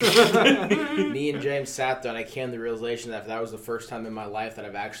Me and James sat there and I came to the realization that was the first time in my life that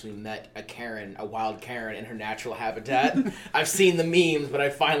I've actually met a wild Karen in her natural habitat. I've seen the memes, but I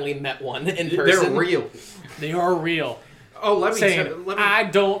finally met one in person. They're real. They are real. Oh, let me I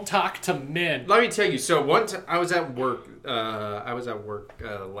don't talk to men. Let me tell you. So one time I was at work.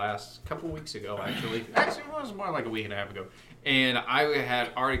 Last couple of weeks ago, actually. Actually, it was more like a week and a half ago. And I had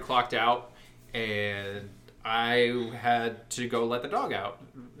already clocked out, and I had to go let the dog out.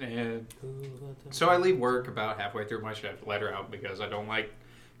 And so I leave work about halfway through my shift, let her out because I don't like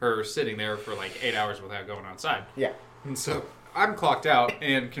her sitting there for like 8 hours without going outside. Yeah. And so I'm clocked out,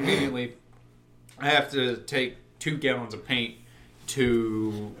 and conveniently, I have to take 2 gallons of paint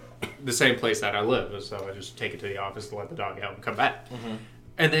to the same place that I live. So I just take it to the office to let the dog out and come back. Mm-hmm.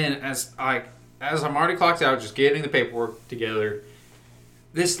 And then as I'm already clocked out, just getting the paperwork together,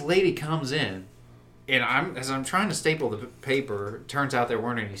 this lady comes in, and as I'm trying to staple the paper, it turns out there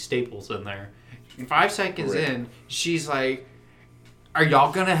weren't any staples in there. 5 seconds in, she's like, "Are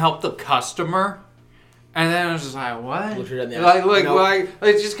y'all gonna help the customer?" And then I was just like, "What?"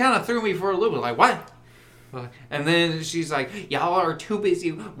 It just kind of threw me for a loop. Like, what? And then she's like, "Y'all are too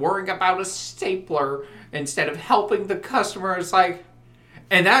busy worrying about a stapler instead of helping the customer." It's like,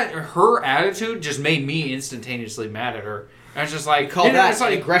 and that her attitude just made me instantaneously mad at her. I was just like, call that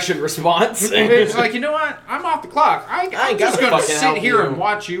an aggression response. It's like, you know what? I'm off the clock. I'm just gonna sit here and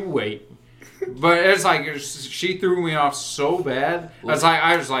watch you wait. But it's like she threw me off so bad.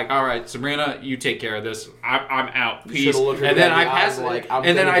 I was like, all right, Sabrina, you take care of this. I'm out. Peace. And then I passed it.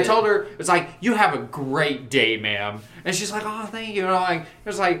 And then I told her, it's like, you have a great day, ma'am. And she's like, oh, thank you. And I'm like, it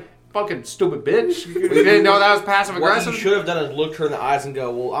was like, fucking stupid bitch. You didn't know that was passive aggressive. What you should have done is look her in the eyes and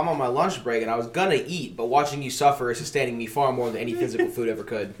go, well, I'm on my lunch break and I was gonna eat, but watching you suffer is sustaining me far more than any physical food ever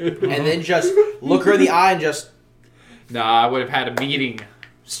could. And then just look her in the eye and just... Nah, I would have had a meeting.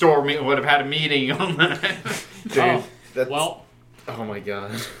 Would have had a meeting on that. Dude, oh my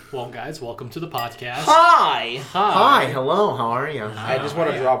god. Well, guys, welcome to the podcast. Hi, hello, how are you? I just want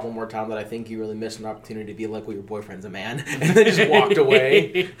to drop one more time that I think you really missed an opportunity to be like, well, your boyfriend's a man, and then just walked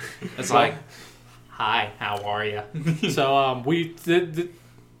away. It's like, hi, how are you? So, we did...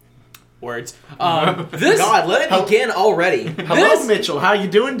 Words. God, let it begin already. Hello, Mitchell. How you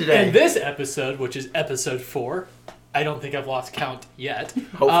doing today? In this episode, which is episode 4, I don't think I've lost count yet.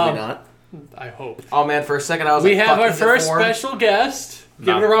 Hopefully not. I hope. Oh man, for a second I was we have our first special guest.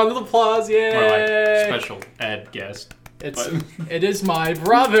 Give it a round of applause, yay! Or like special ed guest. It is my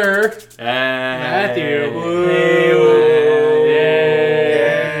brother, Matthew.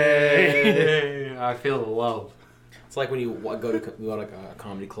 Yay. I feel the love. It's like when you go to a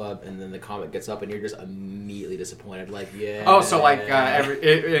comedy club and then the comic gets up and you're just immediately disappointed. Like, yeah. Oh, so like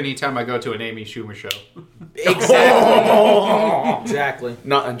anytime I go to an Amy Schumer show. Exactly. Exactly.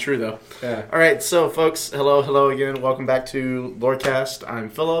 Not untrue though. Yeah. All right, so folks, hello again. Welcome back to Lorecast. I'm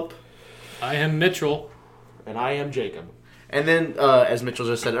Philip. I am Mitchell. And I am Jacob. And then, as Mitchell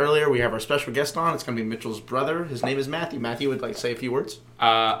just said earlier, we have our special guest on. It's going to be Mitchell's brother. His name is Matthew. Matthew would like to say a few words.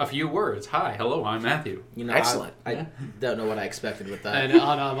 A few words. Hi, hello, I'm Matthew. You know, excellent. I don't know what I expected with that. And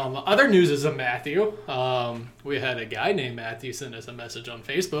on other news of Matthew, we had a guy named Matthew send us a message on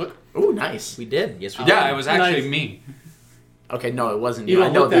Facebook. Oh, nice. We did. Yes, we did. Yeah, it was actually me. Okay, no, it wasn't You you. I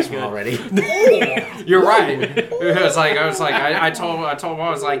don't know look this that one good. already. You're right. I told him, I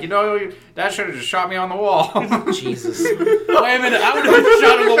was like, you know, that should have just shot me on the wall. Jesus. Wait a minute, I would have been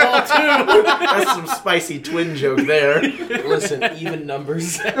shot on the wall too. That's some spicy twin joke there. Listen, even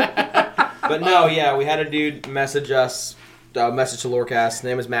numbers. But no, yeah, we had a dude message us, message to Lorecast. His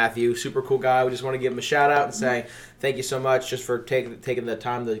name is Matthew. Super cool guy. We just want to give him a shout out and say thank you so much just for taking the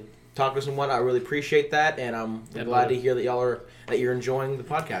time to talk to us and whatnot. I really appreciate that, and I'm glad to hear that you're enjoying the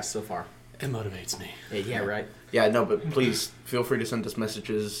podcast so far. It motivates me. Yeah, right. Yeah, no, but please feel free to send us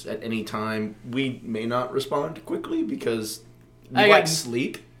messages at any time. We may not respond quickly because we like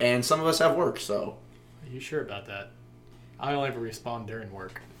sleep, and some of us have work, so. Are you sure about that? I only ever respond during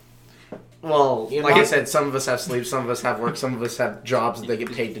work. Well, like I said, some of us have sleep, some of us have work, some of us have jobs that they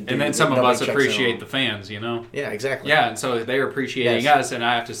get paid to do. And then some of us appreciate the fans, you know? Yeah, exactly. Yeah, and so they're appreciating us, and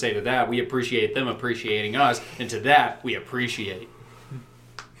I have to say to that, we appreciate them appreciating us, and to that, we appreciate.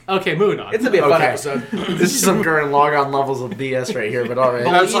 Okay, moving on. It's going to be a fun episode. This is some Gurren Lagann levels of BS right here, but alright.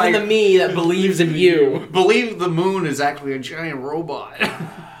 Believe in the me that believes in you. Believe the moon is actually a giant robot.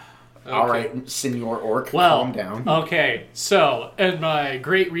 Okay. Alright, Senor Orc, calm down. Okay, so, in my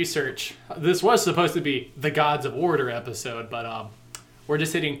great research, this was supposed to be the Gods of Order episode, but we're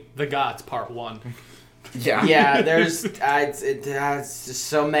just hitting the Gods Part 1. Yeah, there's it's just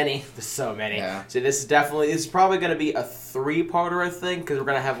so many. There's so many. Yeah. So this is probably going to be a 3-parter, I think, because we're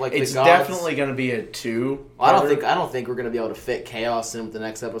going to have like It's the gods. definitely going to be a 2. Well, I don't think we're going to be able to fit chaos in with the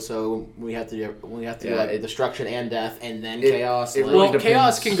next episode. We have to do like destruction and death and then chaos. it like- really Well, depends.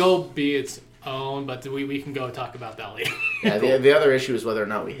 chaos can go be its own, but we can go talk about that later. Yeah, the other issue is whether or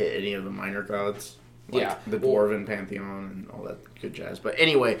not we hit any of the minor gods. Like Yeah. the Dwarven Pantheon and all that good jazz. But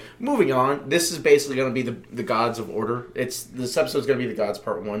anyway, moving on. This is basically going to be the gods of order. This episode's going to be the gods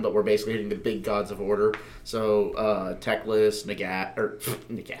part 1, but we're basically hitting the big gods of order. So Teclis,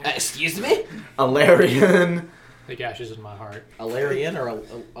 Nagash, Excuse me? Alarion, The gash is in my heart. Alarion or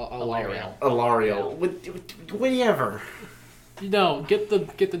Alariel. Alariel, whatever. No, get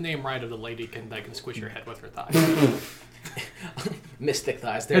the name right of the lady that can squish your head with her thigh. Mystic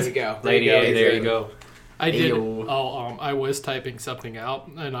thighs. There you go. Lady A, there you go. I did. Ayo. I was typing something out,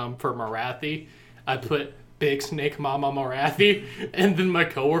 and for Marathi, I put Big Snake Mama Marathi, and then my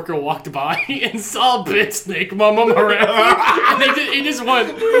coworker walked by and saw Big Snake Mama Marathi, and he just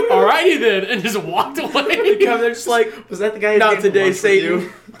went, "Alrighty then," and just walked away. They're just like, Was that the guy? who Not came today, to lunch with Satan.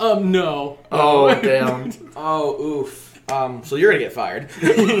 you? No. Oh damn. oh, oof. So you're gonna get fired.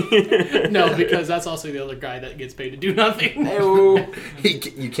 No, because that's also the other guy that gets paid to do nothing. Ew.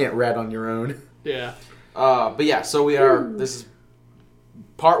 You can't rat on your own. Yeah. But yeah, so this is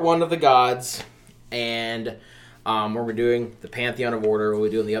part 1 of the gods, and we're doing the Pantheon of Order. We'll be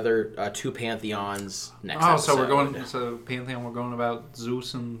doing the other 2 pantheons next Oh, episode. so we're going. So Pantheon, we're going about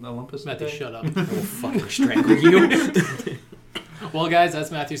Zeus and Olympus. Matthew, today? shut up. I will fucking strangle you. Well, guys,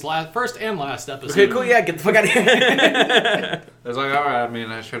 that's Matthew's first and last episode. Okay, cool, yeah, get the fuck out of here. I was like, all right. I mean,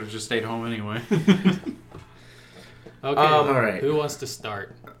 I should have just stayed home anyway. Okay. all right. Who wants to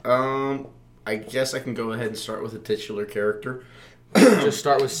start? I guess I can go ahead and start with a titular character. Just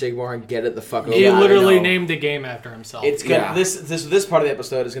start with Sigmar and get it the fuck over. He Yeah, I literally know. named the game after himself. It's gonna Yeah. this part of the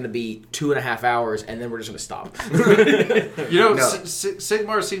episode is gonna be 2.5 hours, and then we're just gonna stop. You know, No.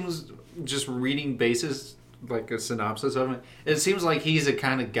 Sigmar seems, just reading basis, like a synopsis of it, it seems like he's the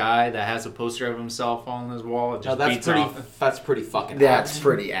kind of guy that has a poster of himself on his wall and No, just beats off. that's pretty fucking. That's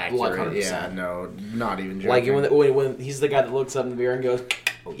accurate. pretty Like accurate. 100%. Yeah, no, not even joking. Like when he's the guy that looks up in the mirror and goes,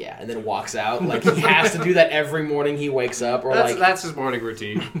 "Oh yeah," and then walks out. Like he has to do that every morning he wakes up, or That's his morning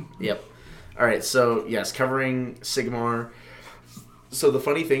routine. Yep. All right. So yes, covering Sigmar. So the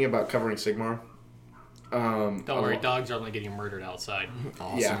funny thing about covering Sigmar. Don't worry, dogs are only getting murdered outside.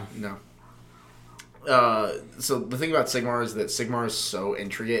 awesome. Yeah. No. So the thing about Sigmar is that Sigmar is so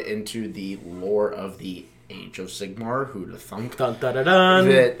intricate into the lore of the Age of Sigmar, who to thunk, Dun, dun, dun, dun.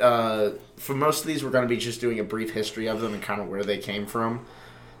 that for most of these we're going to be just doing a brief history of them and kind of where they came from.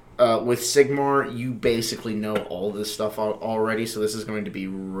 With Sigmar, you basically know all this stuff already, so this is going to be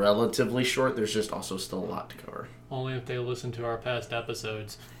relatively short. There's just also still a lot to cover. Only if they listen to our past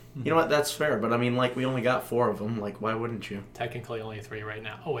episodes. You know what? That's fair, but I mean, like, we only got 4 of them. Like, why wouldn't you? Technically only 3 right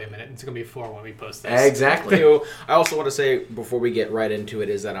now. Oh, wait a minute. It's going to be 4 when we post this. Exactly. Too. I also want to say before we get right into it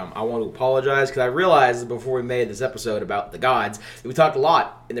is that I want to apologize because I realized before we made this episode about the gods, we talked a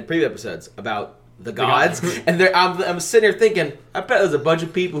lot in the previous episodes about the gods, and I'm sitting here thinking, I bet there's a bunch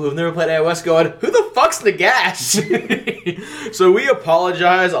of people who've never played AOS going, who the fuck's Nagash? So we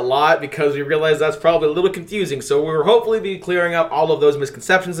apologize a lot because we realize that's probably a little confusing. So we'll hopefully be clearing up all of those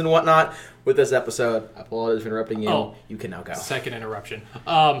misconceptions and whatnot with this episode. I apologize for interrupting you. Oh. You can now go. Second interruption.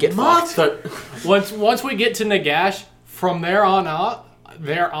 Get fucked. Once we get to Nagash, from there on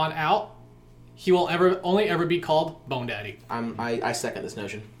out, he will only ever be called Bone Daddy. I second this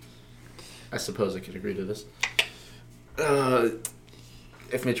notion. I suppose I could agree to this.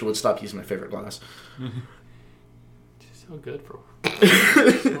 If Mitchell would stop using my favorite glass. So good for.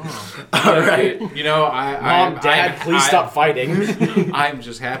 All right. You know, Mom, Dad, please stop fighting. I'm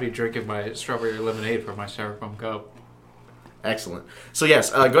just happy drinking my strawberry lemonade from my styrofoam cup. Excellent. So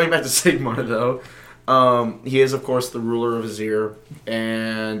yes, going back to Sigmar though, he is of course the ruler of Azir,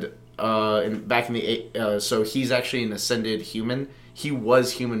 and back in the so he's actually an ascended human. He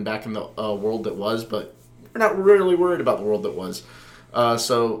was human back in the world that was, but we're not really worried about the world that was.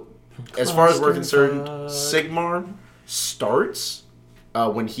 So as far as we're concerned, Sigmar starts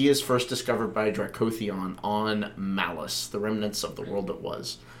when he is first discovered by Dracotheon on Malus, the remnants of the world that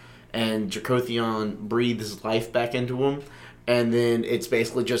was. And Dracotheon breathes life back into him, and then it's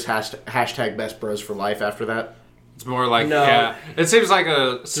basically just hashtag best bros for life after that. It's more like, No. yeah, it seems like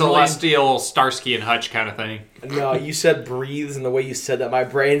a celestial Starsky and Hutch kind of thing. No, you said breathes, and the way you said that, my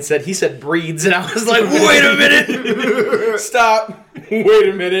brain said he said breeds, and I was like, wait a minute, stop. Wait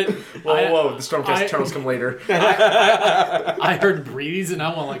a minute. Whoa, the Stormcast Eternals come later. I heard breeze, and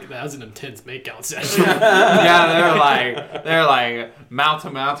I went like, that was an intense makeout session. Yeah, they're like mouth to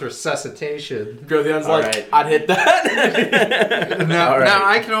mouth resuscitation. Dracothian's All like, right. I'd hit that. Now, All right. now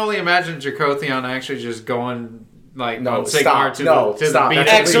I can only imagine Dracothian actually just going like No, on Sigmar stop. to No, the stop. beat.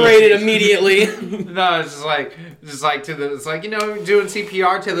 That's X-rated immediately. No, it's just like to the, it's like, you know, doing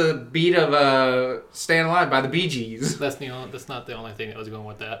CPR to the beat of "Staying Alive" by the Bee Gees. That's not the only thing that was going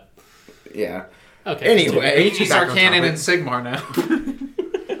with that. Yeah. Okay. Anyway, Bee Gees back are on canon in topic. Sigmar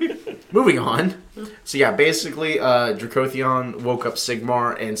now. Moving on. So yeah, basically, Dracothian woke up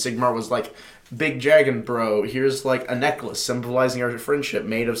Sigmar, and Sigmar was like, "Big Dragon Bro, here's like a necklace symbolizing our friendship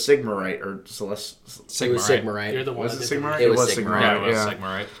made of Sigmarite or Celeste." It was Sigmarite. You're the one Was that it did the- Sigmarite? It was Sigmarite. Yeah, it was Sigmar,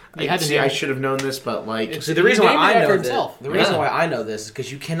 right? You had to See, name I it. should have known this, but like, It's- See, the reason why named it I after know himself. this, the reason Yeah. why I know this is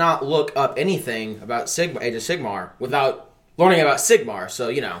because you cannot look up anything about Age of Sigmar without learning about Sigmar. So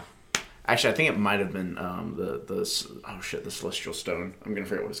you know, actually, I think it might have been the Celestial Stone. I'm gonna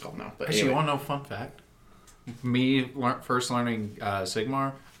forget what it's called now. But Actually, anyway. you want to know a fun fact? Me first learning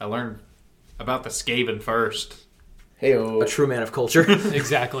Sigmar, I learned about the Skaven first. Heyo. a true man of culture.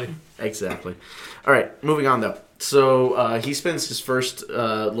 Exactly. Exactly. All right, moving on though. So he spends his first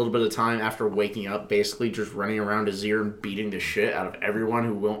little bit of time after waking up, basically just running around Azir and beating the shit out of everyone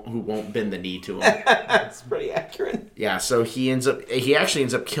who won't bend the knee to him. That's pretty accurate. Yeah. So he actually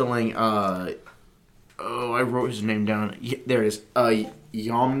ends up killing. I wrote his name down. There it is.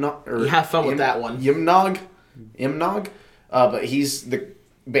 Yamnog. Or You have fun with that one. Imnog. But he's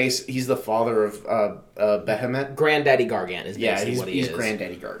the father of Behemoth. Granddaddy Gargant is basically Yeah, what he he's is.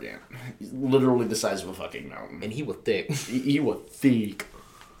 Granddaddy Gargant. He's literally the size of a fucking mountain. And he was thick. He was thick.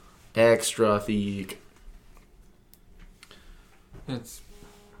 Extra thick. It's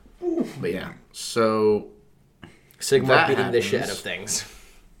But yeah, so Sigmar That beating the shit out happens. of things.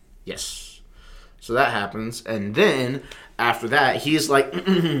 yes. So that happens, and then after that, he's like,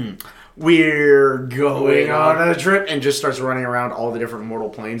 "We're going on a trip," and just starts running around all the different mortal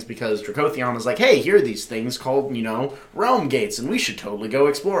planes because Dracothian is like, "Hey, here are these things called, realm gates, and we should totally go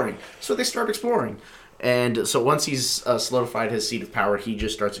exploring." So they start exploring, and so once he's solidified his seat of power, he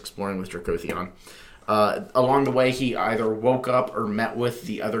just starts exploring with Dracothian. Along the way, he either woke up or met with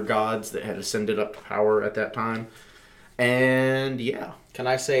the other gods that had ascended up to power at that time, and yeah. Can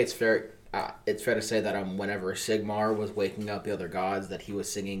I say it's fair? It's fair to say that whenever Sigmar was waking up the other gods, that he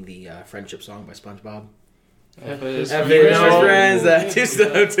was singing the friendship song by SpongeBob. Friends that you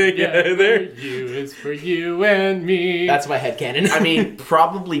so together. You is for you and me. That's my headcanon. I mean,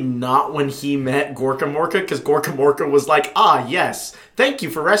 probably not when he met Gorka Morka, because Gorka Morka was like, "Ah, yes, thank you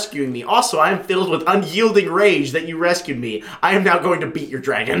for rescuing me. Also, I am filled with unyielding rage that you rescued me. I am now going to beat your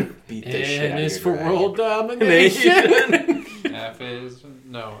dragon." beat the shit out and of it's your for dragon. world domination.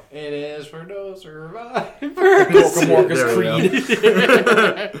 It is for no survivor. Gorka Morka's There we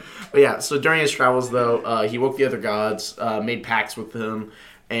creed. But yeah, so during his travels, though, he woke the other gods, made pacts with them,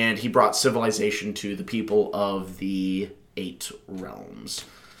 and he brought civilization to the people of the 8 realms.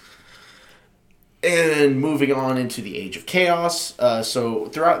 And moving on into the Age of Chaos, so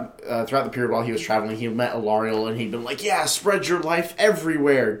throughout the period while he was traveling, he met Alariel, and he'd been like, "Yeah, spread your life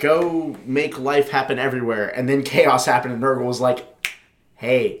everywhere. Go make life happen everywhere." And then Chaos happened, and Nurgle was like,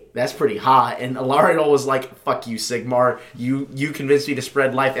 "Hey, that's pretty hot." And Alariel was like, "Fuck you, Sigmar. You convinced me to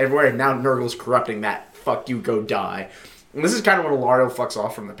spread life everywhere, and now Nurgle's corrupting that. Fuck you, go die." And this is kind of when Alariel fucks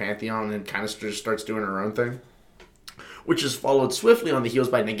off from the Pantheon and kind of just starts doing her own thing. Which is followed swiftly on the heels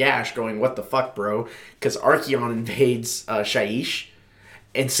by Nagash going, "What the fuck, bro?" Because Archeon invades Shaiish,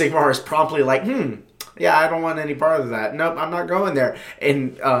 and Sigmar is promptly like, "Yeah, I don't want any part of that. Nope, I'm not going there."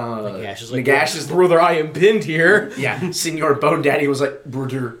 And Nagash is like, Nagash is brother, I am pinned here. yeah, Senor Bone Daddy was like,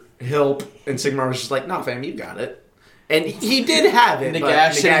 "Brother, help." And Sigmar was just like, "Nah, fam, you got it." And he did have it, but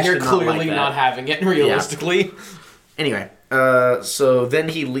Nagash sitting here did not like clearly that. not having it, realistically. Anyway, so then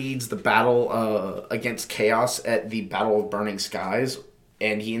he leads the battle against Chaos at the Battle of Burning Skies,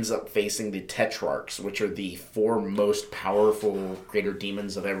 and he ends up facing the Tetrarchs, which are the 4 most powerful greater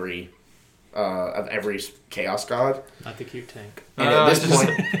demons of every Chaos god. Not the cute tank. And at this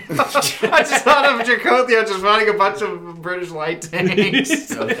point, I just thought of Dracothian just fighting a bunch of British light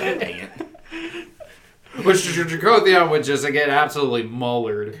tanks. oh, dang it. Which Dracothian would just get absolutely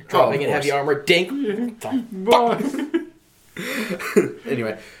mullered. Dropping in course. heavy armor, dink.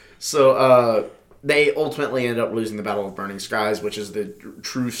 Anyway, so they ultimately end up losing the Battle of Burning Skies, which is the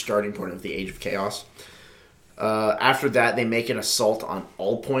true starting point of the Age of Chaos. After that, they make an assault on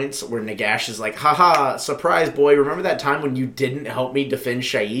all points, where Nagash is like, "Haha, surprise, boy, remember that time when you didn't help me defend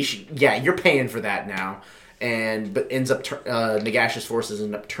Shaiish? Yeah, you're paying for that now." but ends up Nagash's forces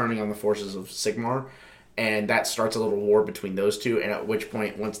end up turning on the forces of Sigmar, and that starts a little war between those two. And at which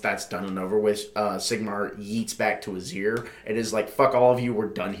point, once that's done and over with, Sigmar yeets back to Azir. It is like, fuck all of you, we're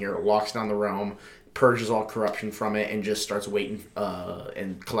done here. It locks down the realm, purges all corruption from it, and just starts waiting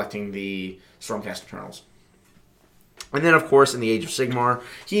and collecting the Stormcast Eternals. And then, of course, in the Age of Sigmar,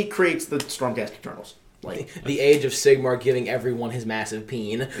 he creates the Stormcast Eternals. Like the Age of Sigmar giving everyone his massive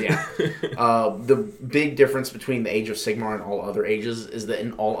peen. Yeah. The big difference between the Age of Sigmar and all other ages is that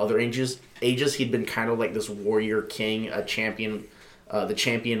in all other ages he'd been kind of like this warrior king, a champion, the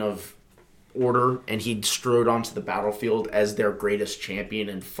champion of order, and he'd strode onto the battlefield as their greatest champion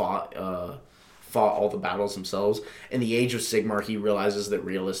and fought all the battles themselves. In the Age of Sigmar, he realizes that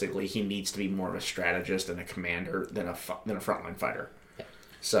realistically he needs to be more of a strategist and a commander than a frontline fighter.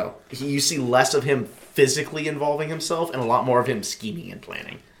 So you see less of him physically involving himself and a lot more of him scheming and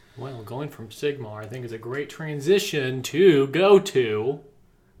planning. Well, going from Sigmar, I think is a great transition to go to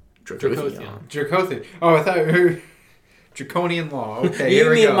Dracothian. Dracothian. Oh, I thought you heard Draconian Law. Okay, You here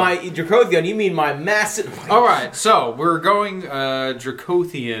we mean go. my Dracothian? You mean my massive? All right, so we're going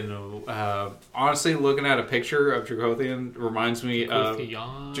Dracothian. Honestly, looking at a picture of Dracothian reminds me of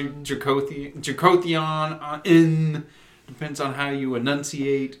Dracothian in... Depends on how you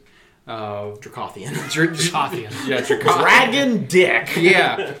enunciate. Dracothian. Dracothian. Yeah, Dracothian. Dragon dick!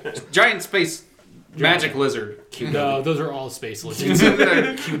 Yeah. Giant space magic lizard. No, those are all space lizards.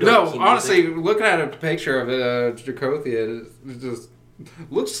 No, honestly, looking at a picture of Dracothian, it just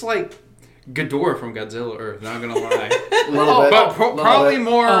looks like Ghidorah from Godzilla Earth, not gonna lie. A little bit. But probably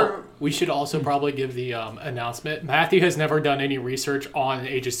more... Oh, we should also probably give the announcement. Matthew has never done any research on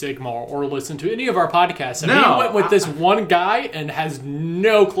Age of Sigmar or listened to any of our podcasts. So No. he went with this one guy and has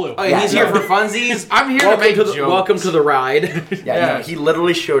no clue. Oh, he's here for funsies. I'm here to welcome make the, jokes. Welcome to the ride. Yeah, no, he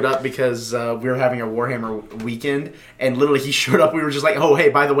literally showed up because we were having a Warhammer weekend, and literally he showed up. We were just like, "Oh, hey,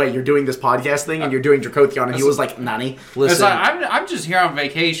 by the way, you're doing this podcast thing, and you're doing Dracothian," and he was like, "Nani." It's Listen, like, I'm just here on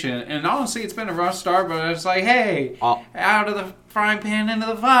vacation, and honestly, it's been a rough start, but it's like, hey, out of the frying pan into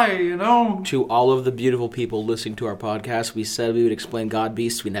the fire, you know? to all of the beautiful people listening to our podcast, we said we would explain God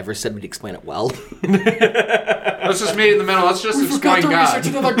Beast. We never said we'd explain it well. Let's just meet in the middle. Let's just We forgot explain to God.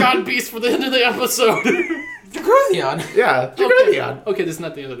 research another god beast for the end of the episode. Dracothian. Yeah, Dracothian. Okay, this is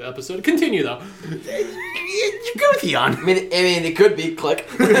not the end of the episode. Continue, though. Dracothian. I mean, it could be. Click.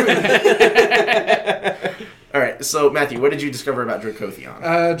 All right, so Matthew, what did you discover about Dracothian?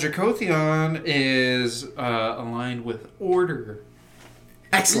 Dracothian is aligned with order.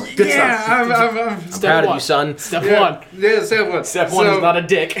 Excellent. Good Yeah, stuff. I'm Step Proud of one. you, son. Step yeah, one. Yeah, step one. Step one is not a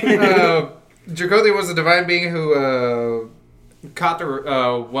dick. Dracothian was a divine being who caught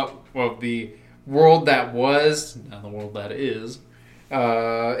the world that was, not the world that is,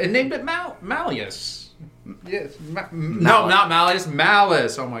 and named it Malleus. Yes, no, not Malleus,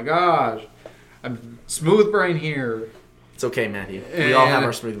 Malice. Oh my gosh, I'm smooth brain here. It's okay, Matthew. We all have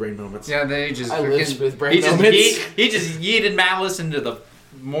our smooth brain moments. Yeah, then he just I live smooth brain he just moments. he just yeeted Malice into the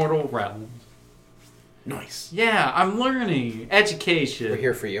mortal realm. Nice. Yeah, I'm learning education. We're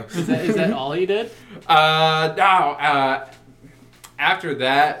here for you. Is that all he did? No. After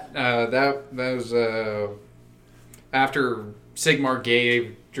that, that was after Sigmar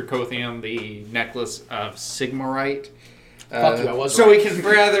gave Dracothian the necklace of Sigmarite. Fuck you, I was so right. we can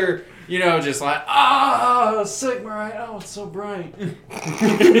rather, just like, Sigmarite, oh, it's so bright.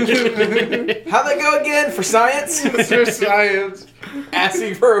 How'd that go again? For science? It's for science.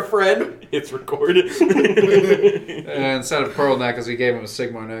 Asking for a friend. It's recorded. Instead of pearl necklace, we gave him a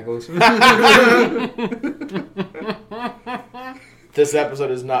Sigmar necklace. This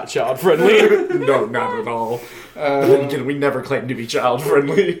episode is not child friendly. No, not at all. Then again, we never claim to be child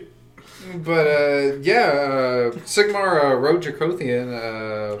friendly. But Sigmar wrote Dracothian.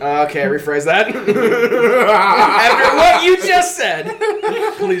 Okay, rephrase that. After what you just said,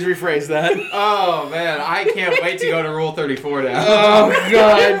 please rephrase that. Oh man, I can't wait to go to Rule 34 now. Oh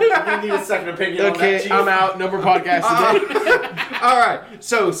god. I need a second opinion on that, Okay, Chief. I'm out. No more podcasts today. All right,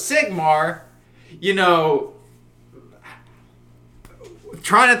 so Sigmar,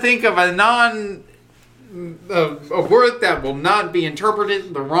 trying to think of a a word that will not be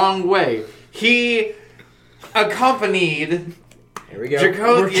interpreted the wrong way. He accompanied Here we go.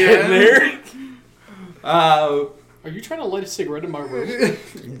 Dracothian. We're getting there. Are you trying to light a cigarette in my room?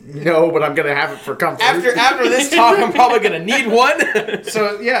 No, but I'm gonna have it for comfort. After this talk, I'm probably gonna need one.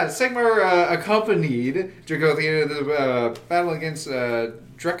 So yeah, Sigmar accompanied Dracothian in the battle against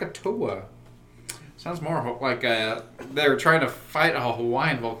Drakatoa. Sounds more like they're trying to fight a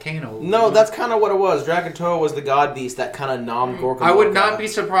Hawaiian volcano. No, that's kind of what it was. Dragontoa was the god beast that kind of nom Gorkamorka. I would not be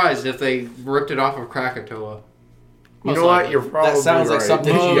surprised if they ripped it off of Krakatoa. You know what? You're probably That sounds like right.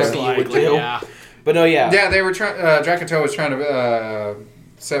 something Most GMB would likely, do. yeah. But no, yeah. Yeah, they were trying. Dragontoa was trying to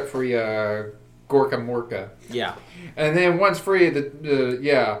set free Gorkamorka, Yeah. and then once free,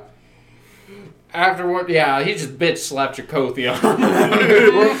 afterward, he just bitch slapped Dracothia.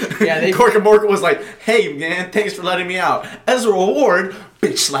 Yeah, they... Gorkamorka was like, "Hey man, thanks for letting me out. As a reward,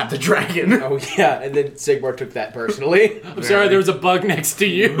 bitch slap the dragon." Oh, yeah, and then Sigmar took that personally. I'm sorry, there was a bug next to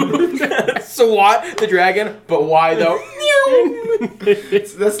you. So what? The dragon? But why, though?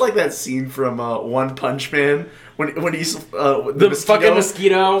 That's like that scene from One Punch Man when he's the The mosquito, fucking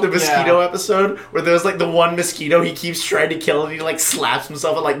mosquito. the mosquito Yeah. episode where there's like the one mosquito he keeps trying to kill and he like slaps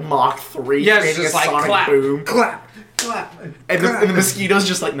himself at like Mach 3, Yeah, it's creating just a like sonic clap, boom. clap. And the mosquito's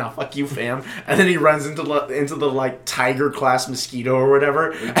just like, "Nah, fuck you, fam." And then he runs into the like tiger class mosquito or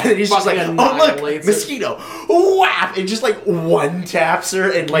whatever, and then he's just like, Fucking "Oh look, annihilates it. mosquito!" Whap! And just like one taps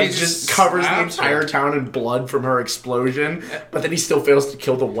her and like He just just covers the slaps her. entire town in blood from her explosion. But then he still fails to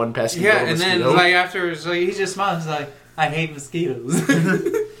kill the one pesky Yeah, little and then mosquito. like after, so he just smiles like, "I hate mosquitoes."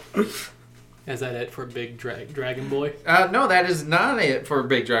 Is that it for Big Dragon Boy? No, that is not it for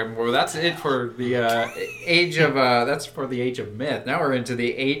Big Dragon Ball. That's it for the age of. That's for the age of myth. Now we're into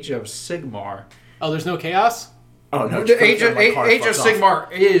the age of Sigmar. Oh, there's no chaos? Oh no! The age of my car age of fucks off.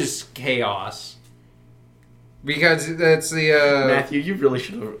 Sigmar is chaos. Because that's the. Matthew, you really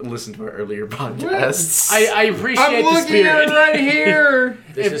should have listened to our earlier podcasts. I appreciate I'm the looking at spirit. it right here.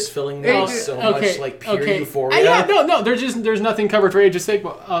 This If- is filling me Age- with so much like pure euphoria. Yeah, no, there's nothing covered for Age of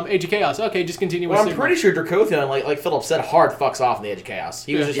Sigma, Age of Chaos. Okay, just continue with Well, I'm Sigma. pretty sure Dracothian, like Philip said, hard fucks off in the Age of Chaos.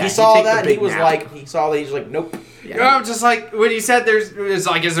 He was just, Yeah, he he saw take the that and he big was nap. like, he saw that he was like, nope. I'm just like when you said it's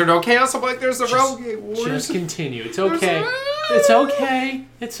like, is there no chaos? I'm like, there's the realm wars. Just continue. It's okay. It's okay.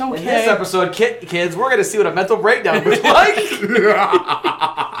 It's okay. In this episode, kids, we're gonna see what a mental breakdown was like.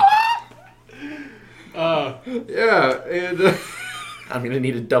 Yeah, and I'm gonna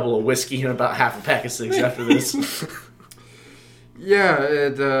need a double of whiskey and about half a pack of cigs after this. yeah,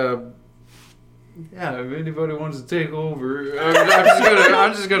 and yeah. If anybody wants to take over,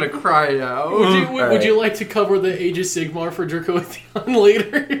 I'm just gonna cry now. Would you like to cover the Age of Sigmar for Dracothian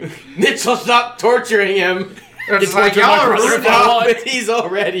later? Mitchell, stop torturing him. It's It's like like y'all my are brother ruining, fought. But he's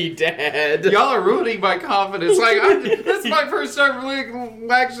already dead. y'all are ruining my confidence. Like this is my first time really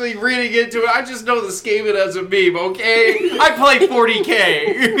actually reading into it. I just know the Skaven as a meme. Okay, I play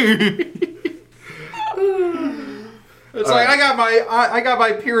 40K. It's like I got my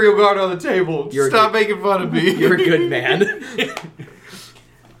Imperial Guard on the table. Stop making fun of me. You're a good man.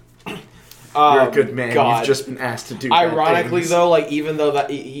 You're a good man. God. You've just been asked to do bad Ironically, things. though, like even though that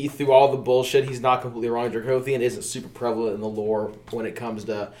he through all the bullshit, he's not completely wrong. Dracothian isn't super prevalent in the lore when it comes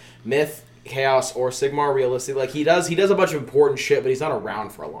to myth, chaos, or Sigmar. Realistically, like he does a bunch of important shit, but he's not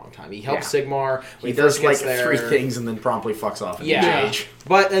around for a long time. He helps Sigmar. When he does first like gets there. 3 things and then promptly fucks off. In Yeah, each age.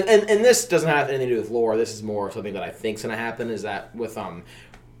 but and this doesn't have anything to do with lore. This is more something that I think's gonna happen. Is that with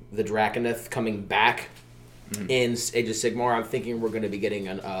the Draconith coming back in Age of Sigmar, I'm thinking we're going to be getting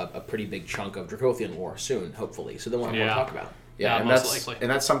a pretty big chunk of Dracothian lore soon, hopefully. So then we'll have more to talk about. Yeah, and most that's likely. and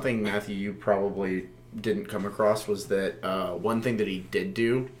that's something, Matthew, you probably didn't come across was that one thing that he did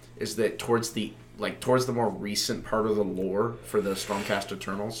do is that towards the more recent part of the lore for the Stormcast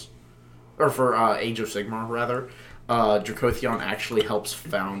Eternals, or for Age of Sigmar rather, Dracothian actually helps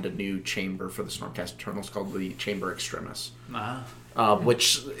found a new chamber for the Stormcast Eternals called the Chamber Extremis.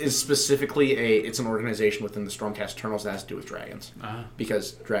 Which is specifically it's an organization within the Stormcast Eternals that has to do with dragons.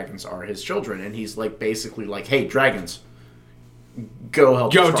 Because dragons are his children, and he's like basically like, hey, dragons, go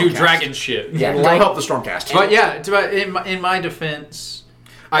help Go the do Stormcast. dragon shit. Yeah, go Like- help the Stormcast. But yeah, in my defense,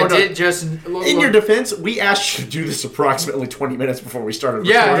 I Oh, no. did just In your defense, we asked you to do this approximately 20 minutes before we started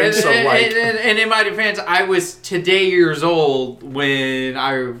yeah, recording, and, so and- like... and in my defense, I was today years old when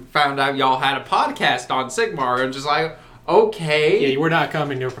I found out y'all had a podcast on Sigmar, and just like, okay, Yeah, you were not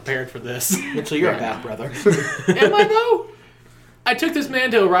coming. You're prepared for this. Mitchell, you're a bad brother. Am I though? I took this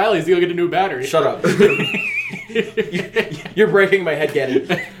man to O'Reilly's to go get a new battery. Shut up. You're breaking my head, Getty.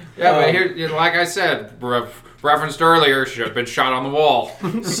 yeah, but here, like I said, referenced earlier, should have been shot on the wall.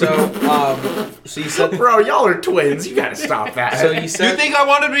 So you said. Bro, y'all are twins. You gotta stop that. So you You said. think I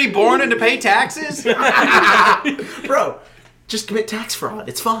wanted to be born and to pay taxes? Bro, just commit tax fraud.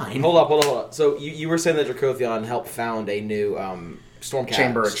 It's fine. Hold up. So you were saying that Dracothian helped found a new Stormcast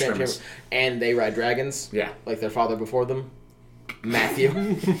Chamber Extremis. and they ride dragons. Yeah. Like their father before them,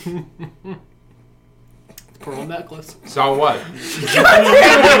 Matthew. Pearl necklace. So what?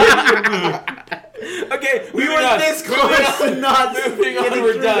 Okay, We moving were on. this close to not Moving on, getting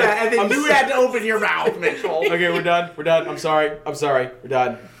we're through done. that, and then I'm you sorry. had to open your mouth, Mitchell. Okay, we're done. We're done. I'm sorry. We're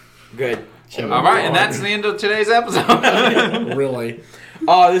done. Good. All right, and that's the end of today's episode. Really?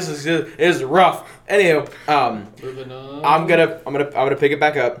 Oh, this is rough. Anywho, Moving on. I'm gonna pick it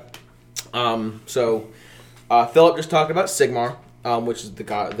back up. So Philip just talked about Sigmar, which is the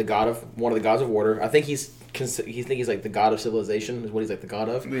god of one of the gods of order. I think he's like the god of civilization is what he's like the god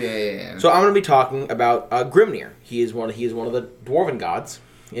of. Yeah. So I'm gonna be talking about Grimnir. He is one of the dwarven gods,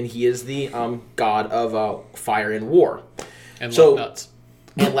 and he is the god of fire and war. And so- left nuts.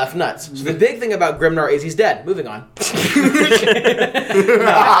 And left nuts. So the big thing about Grimnar is he's dead. Moving on. By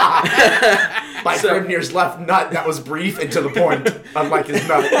Grimnir's left nut, that was brief and to the point, unlike his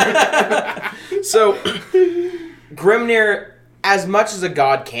nut. So Grimnir, as much as a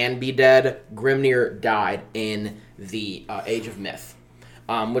god can be dead, Grimnir died in the Age of Myth,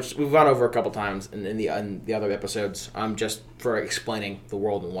 which we've gone over a couple times in the other episodes, just for explaining the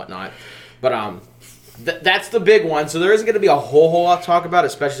world and whatnot. But that's the big one. So there isn't going to be a whole lot to talk about,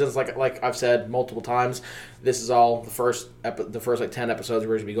 especially since, like I've said multiple times, this is all the first like 10 episodes.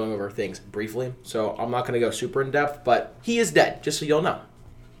 We're going to be going over things briefly. So I'm not going to go super in depth, but he is dead, just so you'll know.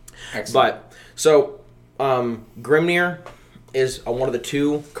 Excellent. But so Grimnir is one of the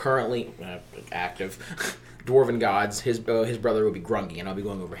two currently active dwarven gods. His brother would be Grungi, and I'll be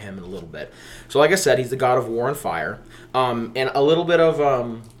going over him in a little bit. So like I said, he's the god of war and fire. And a little bit of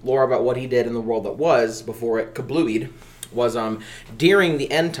lore about what he did in the world that was before it kablooied was during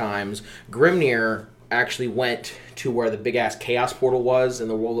the end times, Grimnir actually went to where the big ass chaos portal was in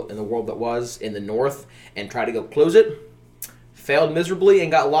the world that was in the north and tried to go close it. Failed miserably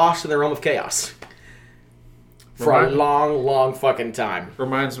and got lost in the realm of chaos for a long fucking time.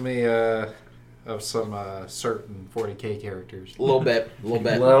 Reminds me of some certain 40k characters. A little bit. A little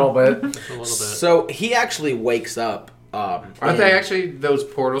bit. A little bit. So he actually wakes up. Aren't they actually those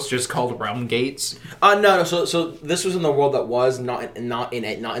portals just called realm gates? No. So this was in the world that was not in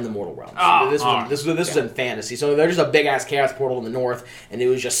the mortal realm. Oh, This was in fantasy. So there's just a big ass chaos portal in the north, and it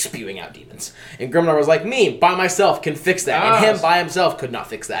was just spewing out demons. And Grimnar was like, me by myself can fix that, and him by himself could not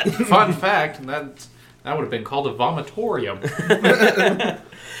fix that. Fun fact, that would have been called a vomitorium.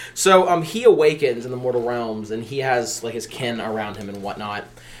 So he awakens in the mortal realms, and he has like his kin around him and whatnot,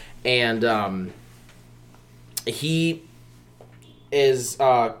 and he is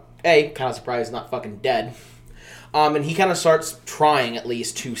kind of surprised he's not fucking dead, and he kind of starts trying at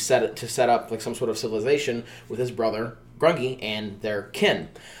least to set up like some sort of civilization with his brother Grungi and their kin,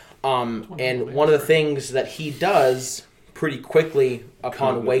 and one of the things that he does pretty quickly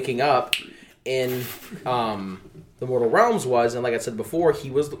upon waking up in the mortal realms was, and like I said before,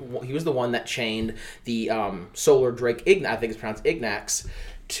 he was the one that chained the solar drake I think it's pronounced Ignax,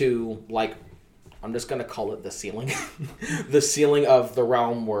 to like, I'm just gonna call it the ceiling, the ceiling of the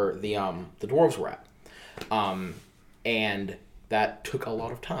realm where the dwarves were at, and that took a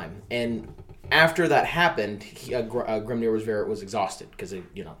lot of time. And after that happened, Grimnir was exhausted because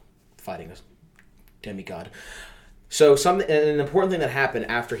fighting a demigod. So an important thing that happened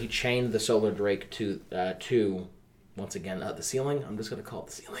after he chained the solar drake to once again the ceiling. I'm just gonna call it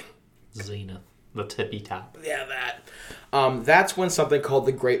the ceiling. Zenith, the tippy top. Yeah, that. That's when something called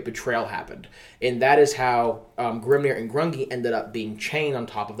the Great Betrayal happened, and that is how Grimnir and Grungi ended up being chained on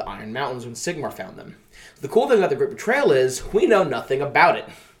top of the Iron Mountains when Sigmar found them. The cool thing about the Great Betrayal is we know nothing about it,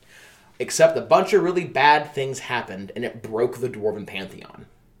 except a bunch of really bad things happened, and it broke the Dwarven Pantheon.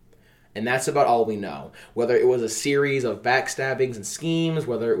 And that's about all we know. Whether it was a series of backstabbings and schemes,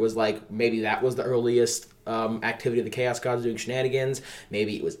 whether it was like maybe that was the earliest activity of the Chaos Gods doing shenanigans,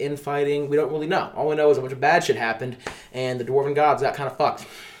 maybe it was infighting, we don't really know. All we know is a bunch of bad shit happened, and the Dwarven Gods got kind of fucked.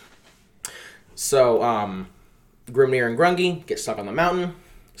 So, Grimnir and Grungi get stuck on the mountain,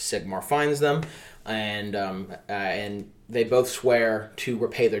 Sigmar finds them, and they both swear to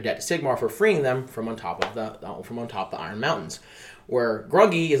repay their debt to Sigmar for freeing them from on top of the Iron Mountains. Where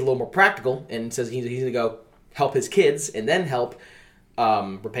Grungi is a little more practical and says he's going to go help his kids and then help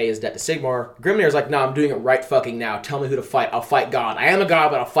repay his debt to Sigmar. Grimnir's like, no, I'm doing it right fucking now. Tell me who to fight. I'll fight God. I am a god,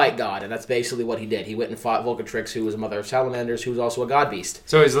 but I'll fight God. And that's basically what he did. He went and fought Volcatrix, who was a mother of salamanders, who was also a god beast.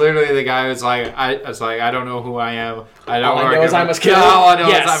 So he's literally the guy who's like, I don't know who I am. All I know is I must kill. All I know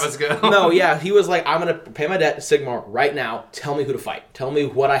is I must kill. No, yeah, he was like, I'm going to pay my debt to Sigmar right now. Tell me who to fight. Tell me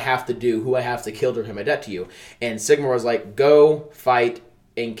what I have to do, who I have to kill to repay my debt to you. And Sigmar was like, go fight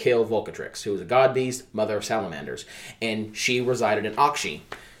and kill Volcatrix, who was a god beast, mother of salamanders. And she resided in Akshi.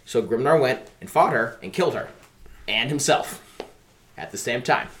 So Grimnar went and fought her and killed her. And himself. At the same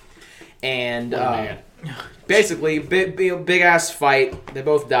time. And basically, big ass fight. They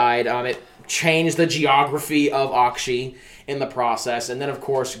both died. changed the geography of Akshi in the process. And then, of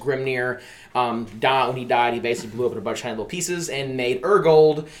course, Grimnir, when he died, he basically blew up in a bunch of tiny little pieces and made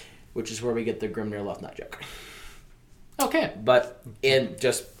Urgold, which is where we get the Grimnir left nut joke. Okay. But in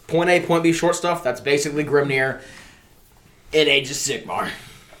just point A, point B short stuff, that's basically Grimnir in Age of Sigmar.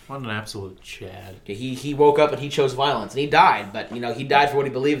 What an absolute Chad. He woke up and he chose violence, and he died. But, he died for what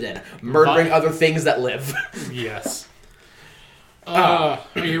he believed in. Murdering other things that live. Yes. Are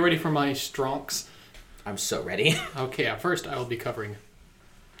you ready for my stronks? I'm so ready. Okay, first I will be covering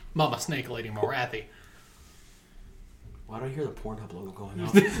Mama Snake Lady Morathi. Why do I hear the Pornhub logo going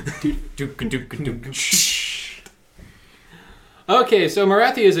off? Okay, so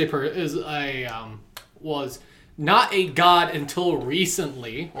Morathi was not a god until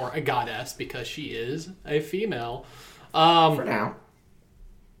recently, or a goddess, because she is a female. For now.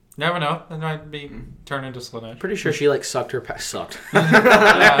 Never know. That might be turned into Slaanesh. Pretty sure she sucked her sucked.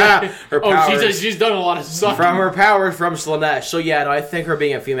 Her powers She's done a lot of sucking. from her powers from Slaanesh. So yeah, no, I think her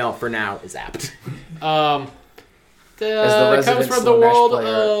being a female for now is apt. As the resident comes from the Slaanesh world.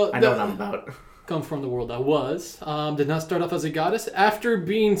 player, I know what I'm about. Comes from the world I was. Did not start off as a goddess. After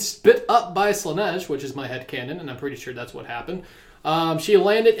being spit up by Slaanesh, which is my headcanon, and I'm pretty sure that's what happened. She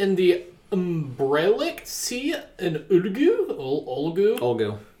landed in the Umbrellic Sea in Ulgu.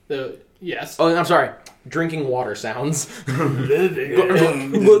 Olgu. Yes. Oh, I'm sorry. Drinking water sounds. Done.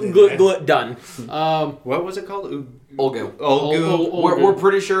 What was it called? Olgu. Olgu. We're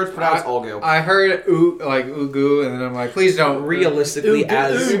pretty sure it's pronounced Olgu. I heard Ugu, and then I'm like, please don't. Realistically,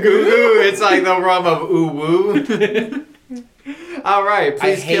 as Ugu. It's like the rum of Uwu. All right,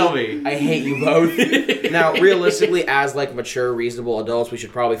 please kill me. I hate you both. Now, realistically, as mature, reasonable adults, we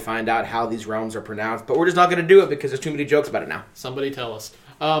should probably find out how these realms are pronounced. But we're just not going to do it because there's too many jokes about it now. Somebody tell us.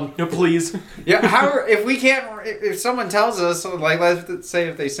 No, please. Yeah, if we can't, if someone tells us, let's say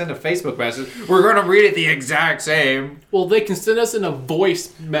if they send a Facebook message, we're going to read it the exact same. Well, they can send us in a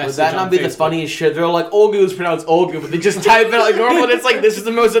voice message. Would that not on be Facebook. the funniest shit? They're like, Olgu is pronounced Olgu, but they just type it like normal, and it's like, this is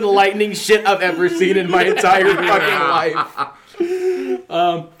the most enlightening shit I've ever seen in my entire fucking life.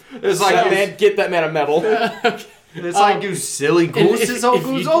 It's like, get that man a medal. it's like, you silly goose, is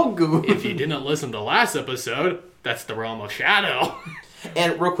Olgu's Olgu. If you didn't listen to last episode, that's the realm of shadow.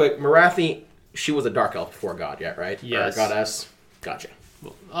 And real quick, Morathi, she was a dark elf before god, yeah, right? Yes. Or a goddess. Gotcha.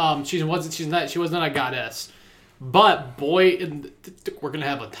 She was not a goddess. But boy, we're gonna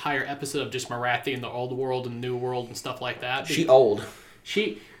have an entire episode of just Morathi in the old world and new world and stuff like that. She old.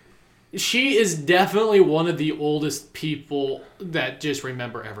 She is definitely one of the oldest people that just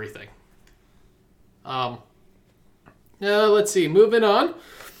remember everything. Let's see. Moving on.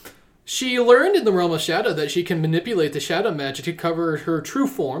 She learned in the realm of shadow that she can manipulate the shadow magic to cover her true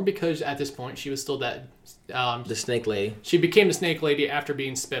form, because at this point she was still that. The snake lady. She became the snake lady after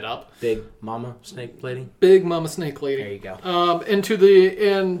being spit up. Big mama snake lady. Big mama snake lady. There you go.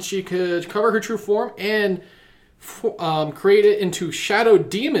 And she could cover her true form and create it into shadow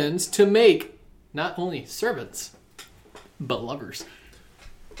demons to make not only servants but lovers.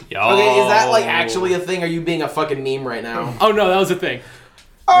 Okay, is that actually a thing? Are you being a fucking meme right now? Oh no, that was a thing.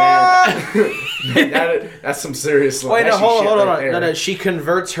 That's some serious. Wait, no, hold on. There. No, she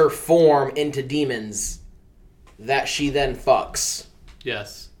converts her form into demons that she then fucks.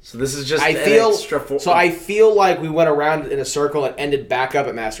 Yes. So this is just I feel like we went around in a circle and ended back up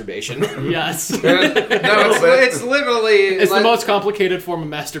at masturbation. Yes. It's literally. It's the most complicated form of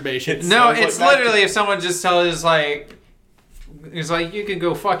masturbation. It's literally if someone just tells it's like, you can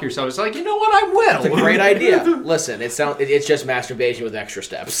go fuck yourself. It's like, you know what, I will. It's a great idea. Listen, it's just masturbation with extra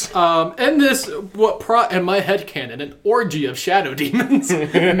steps. And this, in my headcanon, an orgy of shadow demons.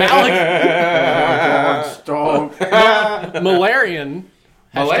 Malarian.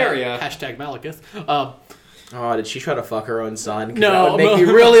 Malaria. Hashtag Malekith. Oh, did she try to fuck her own son? 'Cause No, that would make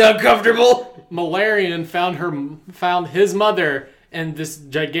me really uncomfortable. Malarian found his mother and this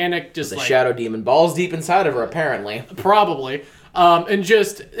gigantic, just The shadow demon, balls deep inside of her, apparently. probably, and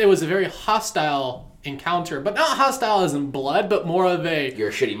just it was a very hostile encounter, but not hostile as in blood, but more of a You're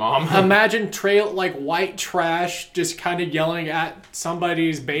a shitty mom. imagine white trash just kind of yelling at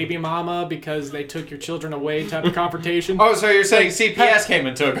somebody's baby mama because they took your children away type of confrontation. Oh, so you're saying CPS came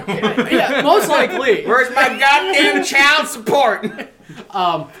and took them? Yeah, most likely. Where's my goddamn child support?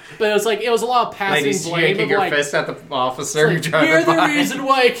 But it was a lot of passing Ladies blame yanking of her fist at the officer. you're the reason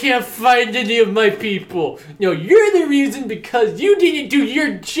why I can't find any of my people. No, you're the reason because you didn't do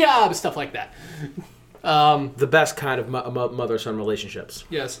your job. Stuff like that. The best kind of mother-son relationships.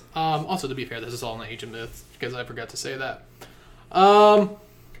 Yes. Also, to be fair, this is all in the Age of Myth, because I forgot to say that.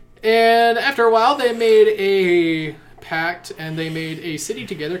 And after a while, they made a pact and they made a city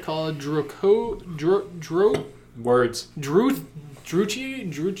together called Druchi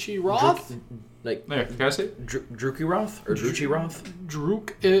Roth? Like There, can I say? Drukiroth or Druchiroth?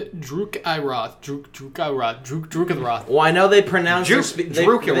 Drukiroth. Well, I know they pronounce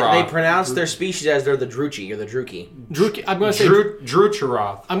Drukiroth. they pronounce their species as they're the Druchi or the Druki. I'm gonna say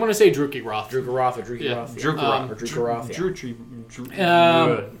Druchiroth. I'm gonna say Drukiroth. Drukiroth or Drukiroth. Drukiroth. Or Drukiroth.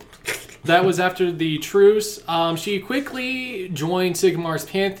 Druchi. That was after the truce. She quickly joined Sigmar's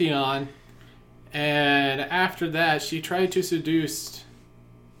pantheon, and after that, she tried to seduce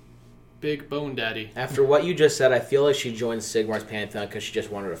Big Bone Daddy. After what you just said, I feel like she joined Sigmar's pantheon because she just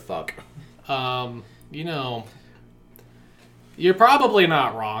wanted to fuck. You know, you're probably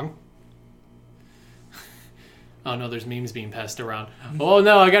not wrong. Oh no, there's memes being passed around. Oh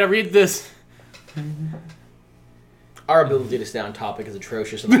no, I gotta read this. Our ability to stay on topic is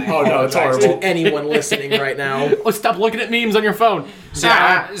atrocious. And I Oh, no, it's apologize horrible. to anyone listening right now. Oh, stop looking at memes on your phone. See,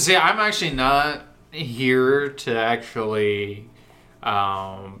 I'm actually not here to actually,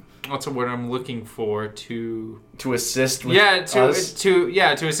 what's the word I'm looking for? To assist with to us.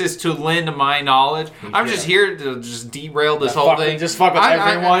 to assist, to lend my knowledge. I'm just here to just derail this whole thing. Just fuck with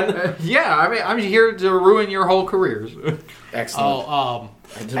everyone. Yeah, I mean, I'm here to ruin your whole careers. Excellent. Oh,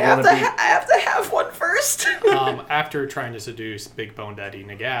 I didn't want to be. I have to have one first. after trying to seduce Big Bone Daddy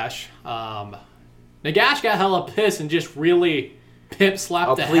Nagash, Nagash got hella pissed and just really pimp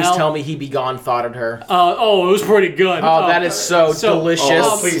slapped Oh, the please hell. tell me he begone thoughted her. It was pretty good. Oh, that is so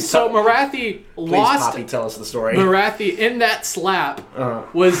delicious. please So Marathi Please, lost. Poppy, tell us the story. Marathi in that slap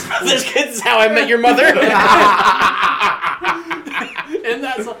was This is how I met your mother. in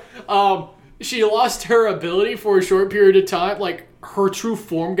that. She lost her ability for a short period of time. Like her true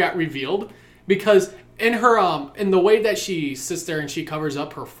form got revealed because in her in the way that she sits there and she covers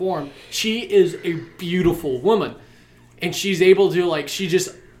up her form, she is a beautiful woman, and she's able to she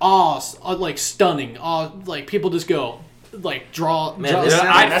just stunning. Like people just go draw. Man, this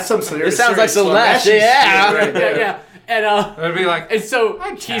that's some serious. This sounds like serious Celeste, yeah. right there. yeah. And It'd be like, and so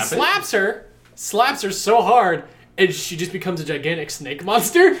I'd he tap it. slaps her so hard, and she just becomes a gigantic snake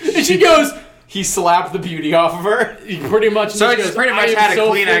monster. And she goes, He slapped the beauty off of her. pretty much. so just it just goes, pretty much "I am had a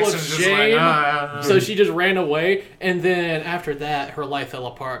so Kleenex full and of just shame." like, So she just ran away, and then after that, her life fell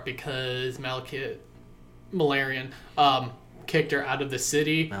apart because Malarian kicked her out of the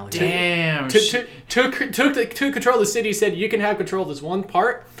city. damn. Took control of the city. Said you can have control of this one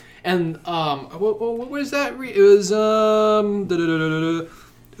part, and what was that? It was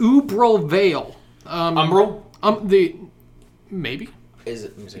Ubril Vale. Umbral? Maybe. Is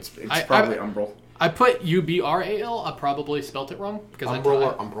it? It's I- probably Umbral. I put Ubral. I probably spelt it wrong because Umbral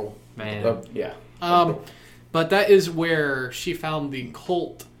or Umbral? Man. Yeah. But that is where she found the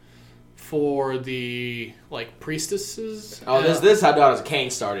cult for the priestesses. Oh, this is how Daughters of Cain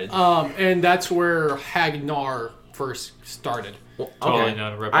started. And that's where Hagnar first started. Well, Totally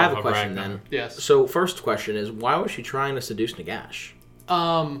not a rip I have off a of question Ragnar. then. Yes. So first question is, why was she trying to seduce Nagash?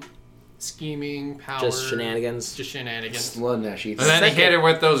 Scheming, power. Just shenanigans. Just shenanigans. Sludnash. And then he hit her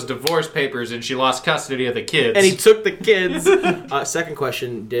with those divorce papers, and she lost custody of the kids. And he took the kids. Second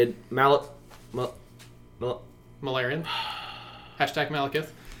question: did Malarian. Hashtag Malekith.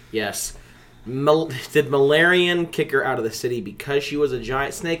 Yes. Did Malarian kick her out of the city because she was a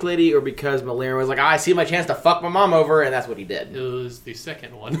giant snake lady, or because Malarian was like, I see my chance to fuck my mom over, and that's what he did? It was the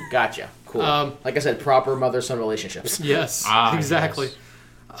second one. Gotcha. Cool. Like I said, proper mother-son relationships. Yes, Ah, exactly. yes.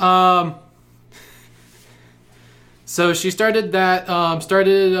 So she started that.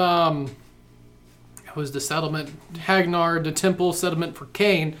 It was the settlement, Hagnar, the temple settlement for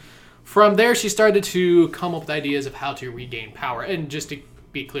Cain. From there, she started to come up with ideas of how to regain power. And just to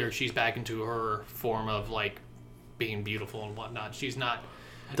be clear, she's back into her form of being beautiful and whatnot. She's not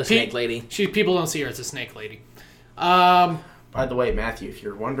The snake lady. People don't see her as a snake lady. By the way, Matthew, if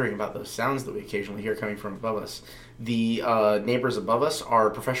you're wondering about those sounds that we occasionally hear coming from above us, the neighbors above us are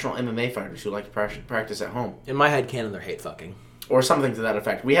professional MMA fighters who like to practice at home. In my head canon, they're hate fucking. Or something to that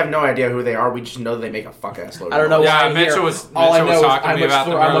effect. We have no idea who they are. We just know they make a fuck-ass load. I don't know Yeah, why I'm Mitchell here. was- All I Mitchell know was is talking to I me must about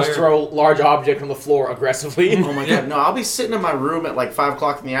them throw, I must earlier. throw large object on the floor aggressively. Oh my god, no, I'll be sitting in my room at 5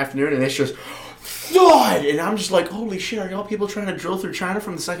 o'clock in the afternoon and it's just thud! And I'm just like, holy shit, are y'all people trying to drill through China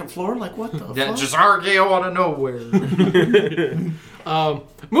from the second floor? Like, what the Yeah, fuck? just argue out of nowhere.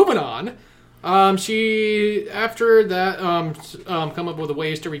 Moving on. She, after that, come up with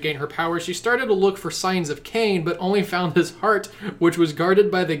ways to regain her power. She started to look for signs of Cain, but only found his heart, which was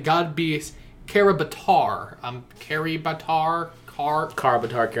guarded by the god beast Karabatar.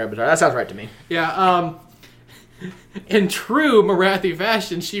 Karabatar. That sounds right to me. Yeah. In true Marathi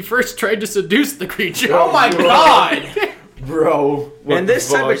fashion, she first tried to seduce the creature. Oh my god! Bro. And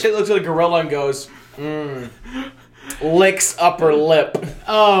this type of shit looks like a gorilla and goes, licks upper lip.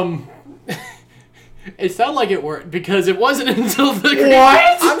 It sounded like it worked because it wasn't until the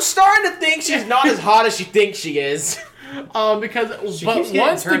What? I'm starting to think she's not as hot as she thinks she is. Because keeps but getting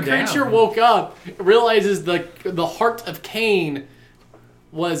once the turned creature down. woke up, it realizes the heart of Cain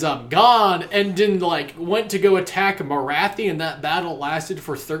was gone, and then went to go attack Marathi, and that battle lasted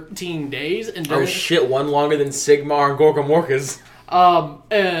for 13 days. And Oh during, shit, one longer than Sigmar and Gorka Morka's.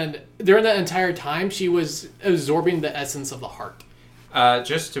 and during that entire time, she was absorbing the essence of the heart.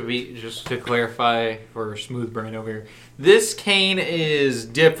 Just to clarify for Smooth Brain over here, this Cain is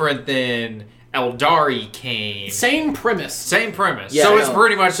different than Eldari Cain. Same premise. Same premise. Yeah, so I it's know.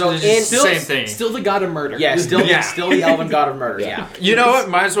 pretty much So the in- same thing. Still the god of murder. Yeah, still Yeah. still the elven god of murder, yeah. You know what?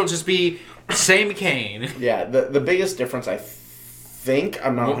 Might as well just be same Cain. Yeah, the biggest difference, I think,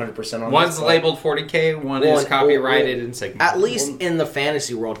 I'm not 100% on One's this, but- labeled 40K, one Well, is copyrighted in Sigma. At least in the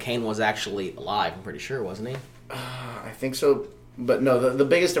fantasy world, Cain was actually alive, I'm pretty sure, wasn't he? I think so. But no, the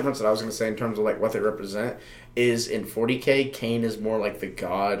biggest difference that I was going to say in terms of what they represent is in 40K, Cain is more like the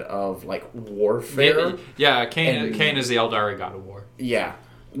god of warfare. Yeah, Cain And- is the Eldari god of war. Yeah.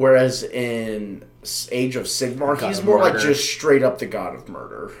 Whereas in Age of Sigmar, God he's of more like murder. just straight up the god of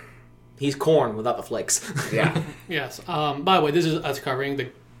murder. He's corn without the flakes. Yeah. Yes. By the way, this is us covering the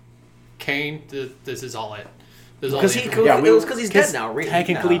Cain. This is all it. This is all Because the he, information. it was because he's dead now.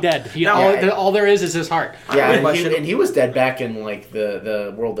 Technically no. dead. He, No, all there is his heart. Yeah, But and he was dead back in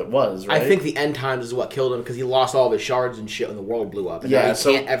the world that was, right? I think the end times is what killed him because he lost all of his shards and shit when the world blew up. And Yeah, now he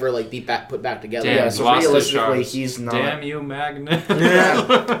so- can't ever be put back together. Damn, Yeah, he's so lost his realistically, shards. he's not- Damn you,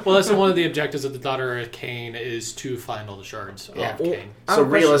 Magna. Well, that's one of the objectives of the daughter of Cain is to find all the shards Yeah. of Cain. So I'm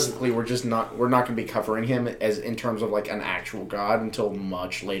realistically, we're not going to be covering him as in terms of an actual god until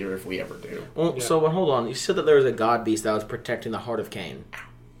much later if we ever do. Well, Yeah. so but hold on. You said that there was a god beast that was protecting the heart of Cain.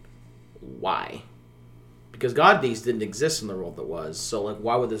 Why? Because god beasts didn't exist in the world that was. So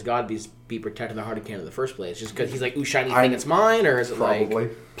why would this god beast be protecting the heart of Cain in the first place? Just because he's ooh, shiny thing, it's mine, or is it Probably.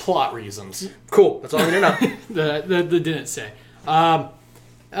 Plot reasons. cool? That's all I need to know. that didn't say.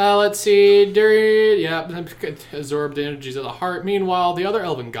 Let's see. Absorbed the energies of the heart. Meanwhile, the other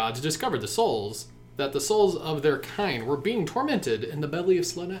elven gods discovered the souls of their kind were being tormented in the belly of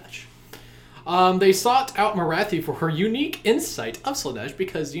Slanesh. They sought out Marathi for her unique insight of Slanesh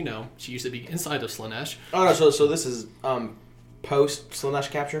because, she used to be inside of Slanesh. Oh no, so this is post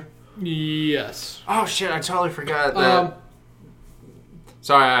Slanesh capture. Yes. Oh shit! I totally forgot that.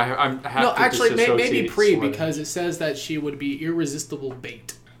 Sorry, I have No, to actually, maybe disassociate pre Slanesh. because it says that she would be irresistible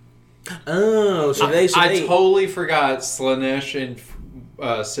bait. Oh, so they I totally forgot Slanesh and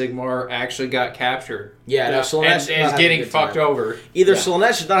Sigmar actually got captured. Yeah, no, Yeah. Slanesh And is not is having getting a good fucked time. over. Either Yeah.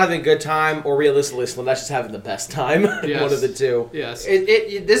 Slanesh is not having a good time, or realistically, Slanesh is having the best time. Yes. One of the two. Yes.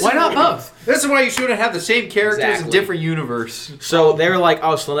 This Why is not both? This is why you shouldn't have the same characters in Exactly. different universe. So they're like,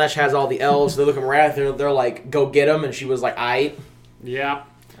 oh, Slanesh has all the elves. They look at Marath, they're like, go get him. And she was like, aight. Yeah.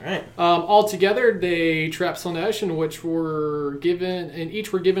 All right. Altogether, they trapped Slanesh, and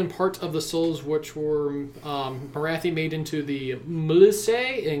each were given parts of the souls which were Marathi made into the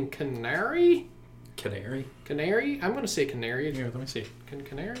Melisse and Canary. Canary? Canary? I'm going to say Canary. Here, let me see.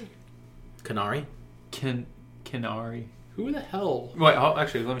 Canary? Canary? Canary. Who the hell? Wait,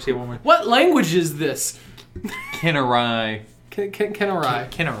 actually, let me see one more. What language is this? Canary. Canary.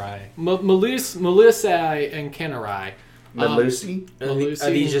 Canary. Melisse and Canary. Lucy? Melusi.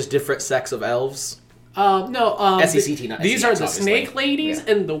 Are these just different sects of elves? No. SECT, not These SEX, are the obviously. snake ladies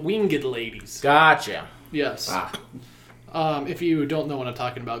and the winged ladies. Gotcha. Yes. Ah. If you don't know what I'm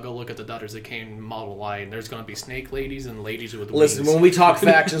talking about, go look at the Daughters of Cain model line. There's going to be snake ladies and ladies with Listen, wings. when we talk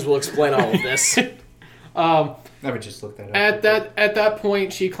factions, we'll explain all of this. I would just look that up. At that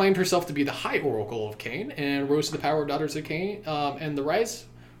point, she claimed herself to be the High Oracle of Cain and rose to the power of Daughters of Cain. And the rise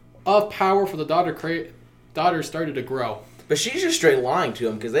of power for the daughters started to grow. But she's just straight lying to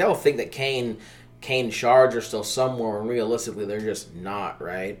him because they all think that Cain shards are still somewhere, and realistically, they're just not,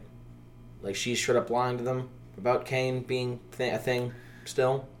 right? She's straight up lying to them about Cain being a thing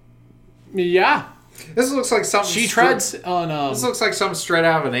still. Yeah. This looks like something. She treads on. This looks like something straight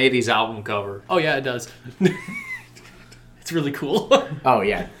out of an '80s album cover. Oh yeah, it does. It's really cool. Oh,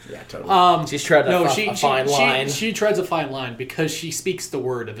 yeah. Yeah, totally. She's treading a fine line. She treads a fine line because she speaks the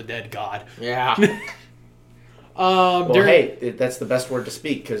word of a dead god. Yeah. Well, hey, that's the best word to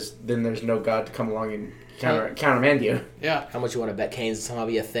speak because then there's no god to come along and countermand you. Yeah. How much you want to bet Kane's somehow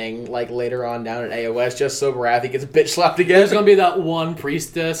be a thing like later on down at AOS just so Marathi gets bitch slapped again? There's gonna be that one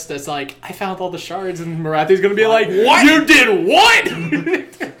priestess that's like, I found all the shards, and Marathi's gonna be like, what? You did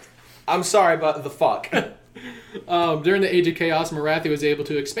what? I'm sorry, but the fuck. During the Age of Chaos, Marathi was able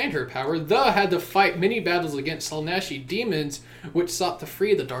to expand her power, though had to fight many battles against Slaaneshi demons, which sought to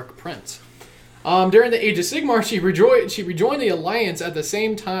free the Dark Prince. During the Age of Sigmar, she rejoined the Alliance at the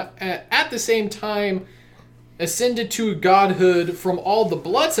same time, ascended to godhood from all the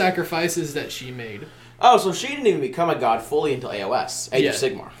blood sacrifices that she made. Oh, so she didn't even become a god fully until AOS, Age of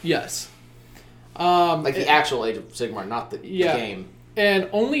Sigmar. Yes. Like the actual Age of Sigmar, not the game. And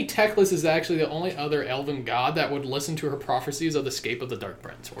only Teclis is actually the only other elven god that would listen to her prophecies of the escape of the Dark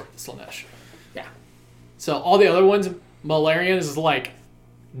Prince, or Slaanesh. Yeah. So all the other ones, Malarian is like,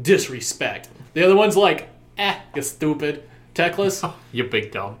 disrespect. The other one's like, you stupid. Teclis, You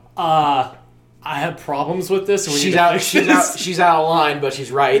big dumb. I have problems with this. And we need She's to out. fix She's this. out. She's out of line, but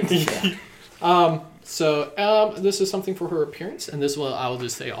she's right. Yeah. So this is something for her appearance, and this will I'll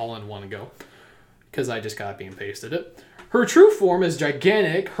just say all in one go, because I just got and pasted it. Her true form is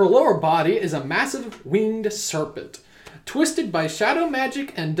gigantic. Her lower body is a massive winged serpent, twisted by shadow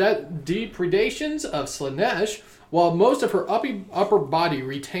magic and depredations of Slaanesh, while most of her upper body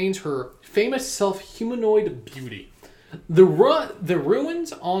retains her famous self-humanoid beauty. The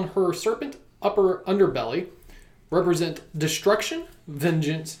ruins on her serpent upper underbelly represent destruction,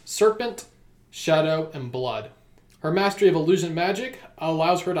 vengeance, serpent, shadow, and blood. Her mastery of illusion magic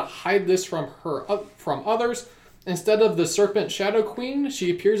allows her to hide this from others. Instead of the serpent shadow queen, she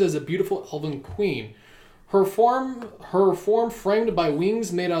appears as a beautiful elven queen. Her form framed by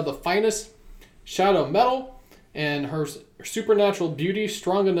wings made out of the finest shadow metal, and her supernatural beauty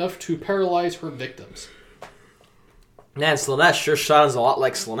strong enough to paralyze her victims. Man, Slaanesh sure sounds a lot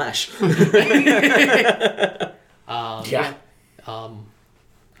like Slaanesh. Yeah.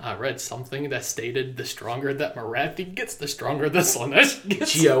 I read something that stated the stronger that Marathi gets, the stronger the Slaanesh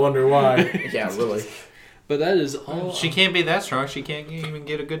gets. Gee, I wonder why. Yeah, really. But that is all. She can't be that strong. She can't even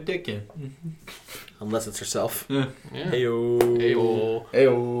get a good dick in. Unless it's herself. Yeah. Heyo. Ayo.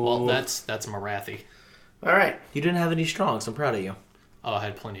 Ayo. Well, that's Marathi. All right. You didn't have any strongs. I'm proud of you. Oh, I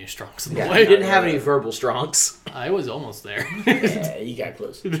had plenty of strongs in the Yeah. way. You didn't have any verbal strongs. I was almost there. Yeah, you got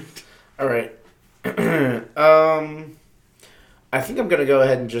close. All right. I think I'm gonna go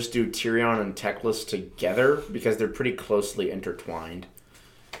ahead and just do Tyrion and Teclis together because they're pretty closely intertwined.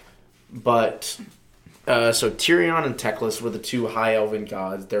 But so Tyrion and Teclis were the two high elven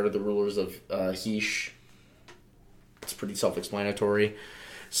gods. They're the rulers of Hysh. It's pretty self-explanatory.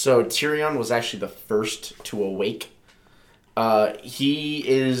 So Tyrion was actually the first to awake. He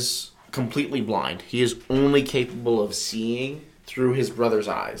is completely blind. He is only capable of seeing through his brother's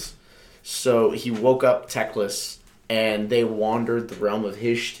eyes. So he woke up Teclis, and they wandered the realm of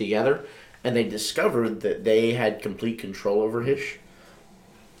Hysh together, and they discovered that they had complete control over Hysh,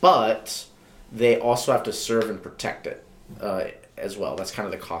 but they also have to serve and protect it as well. That's kind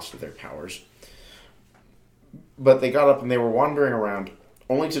of the cost of their powers. But they got up and they were wandering around,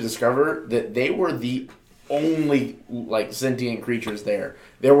 only to discover that they were the only sentient creatures there.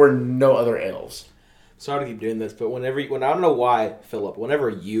 There were no other elves. Sorry to keep doing this, but when I don't know why, Philip, whenever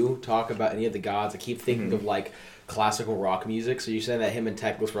you talk about any of the gods, I keep thinking of classical rock music. So you're saying that him and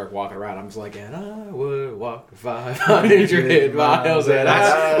Teclis were walking around. I'm just like, and I would walk 500 miles. And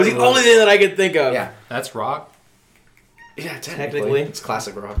that was the only thing that I could think of. Yeah. That's rock. Yeah, Technically. it's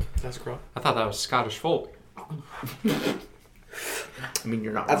classic rock. That's cool. I thought that was Scottish folk. I mean,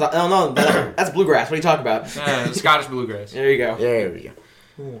 you're not That's wrong. that's bluegrass. What are you talking about? Scottish bluegrass. There you go. There we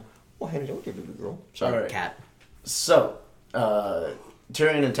go. Oh, hey, don't you, baby girl. Sorry. Sorry, cat. So,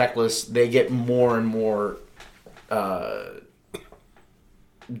 Tyrion and Teclis, they get more and more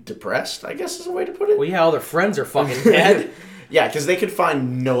depressed, I guess is a way to put it. Well, yeah, all their friends are fucking dead. Yeah, because they could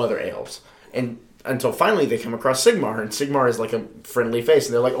find no other elves. And until finally they come across Sigmar, and Sigmar is like a friendly face,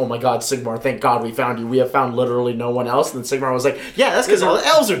 and they're like, oh my god, Sigmar, thank god we found you. We have found literally no one else. And then Sigmar was like, yeah, that's because all the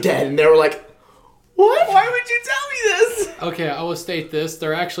elves are dead. And they were like, what? Why would you tell me this? Okay, I will state this.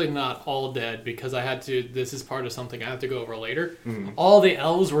 They're actually not all dead because I had to... This is part of something I have to go over later. All the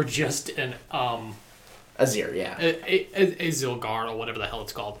elves were just an... Azir, yeah. a Zilgar or whatever the hell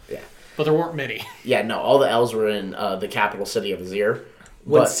it's called. Yeah. But there weren't many. Yeah, no, all the elves were in the capital city of Azir.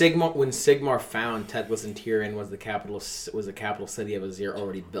 When But- Sigmar found Teclis and Tyrion, was the capital city of Azir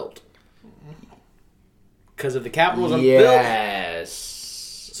already built? Because if the capital was unbuilt, Yes.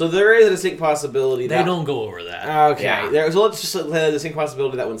 so there is a distinct possibility They that don't go over that. Okay, Yeah. so let's just have a distinct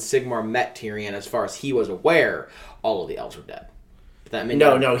possibility that when Sigmar met Tyrion, as far as he was aware, all of the elves were dead. That may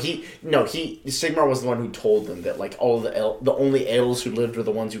No, not- Sigmar was the one who told them that like all the only elves who lived were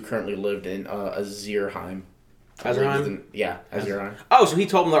the ones who currently lived in Azirheim. Azirheim? Yeah, Azirheim. Oh, so he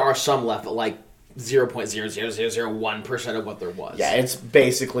told them there are some left, but like 0.00001% of what there was. Yeah, it's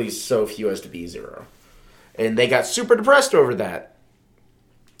basically so few as to be 0. And they got super depressed over that.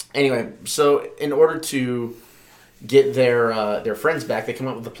 Anyway, so in order to get their friends back, they come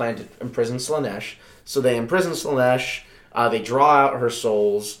up with a plan to imprison Slaanesh. So they imprison Slaanesh, they draw out her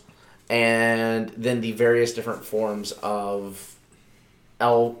souls, and then the various different forms of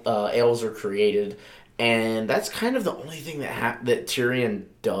elves are created. And that's kind of the only thing that Tyrion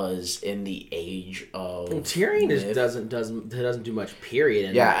does in the age of Tyrion myth. doesn't do much. Period.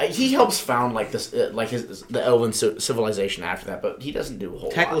 And Yeah, he helps found like this, the Elven civilization after that, but he doesn't do a whole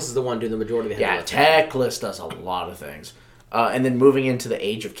lot. Teclis is the one doing the majority of the heavy Yeah, lifting. Teclis does a lot of things. And then moving into the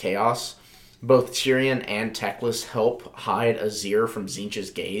Age of Chaos, both Tyrion and Teclis help hide Azir from Tzeentch's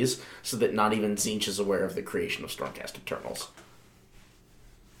gaze, so that not even Tzeentch is aware of the creation of Stormcast Eternals.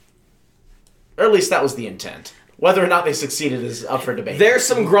 Or at least that was the intent. Whether or not they succeeded is up for debate. There's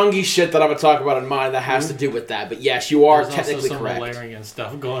some grungy shit that I'm going to talk about in mine that has to do with that, but yes, you are There's technically also some correct. Valerian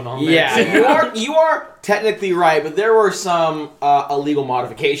stuff going on there. Yeah, you are technically right, but there were some illegal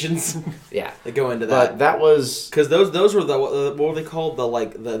modifications Yeah. that go into But that. that was... Because those were what were they called?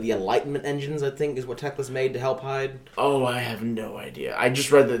 The Enlightenment engines, I think, is what Teclis made to help hide. Oh, I have no idea. I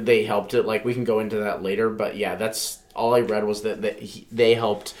just read that they helped it. Like, we can go into that later, but yeah, that's... All I read was that they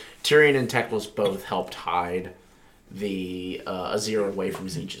helped... Tyrion and Teclis both helped hide the Azir away from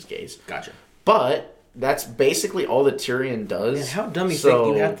Tzeentch's gaze. Gotcha. But that's basically all that Tyrion does. And how dumb you think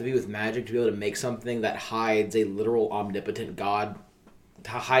you have to be with magic to be able to make something that hides a literal omnipotent god, to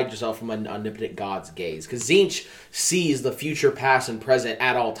hide yourself from an omnipotent god's gaze? Because Tzeentch sees the future, past, and present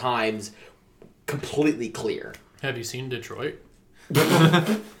at all times completely clear. Have you seen Detroit?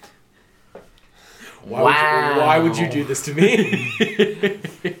 Why would you do this to me?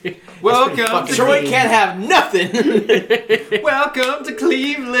 Welcome fucking- to Detroit can't have nothing. Welcome to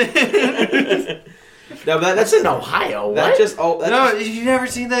Cleveland. No, but That's in Ohio. That's What? just No, just, you never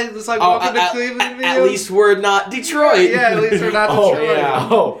seen that? It's like oh, Welcome to Cleveland video. at least we're not Detroit. yeah, at least we're not Oh, Detroit. yeah.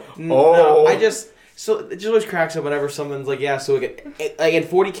 Oh. No, it just always cracks up whenever someone's like, yeah, so like in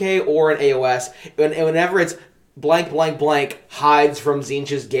 40K or in AOS, whenever it's blank blank blank hides from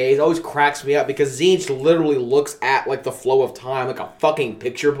Tzeentch's gaze, it always cracks me up because Tzeentch literally looks at like the flow of time like a fucking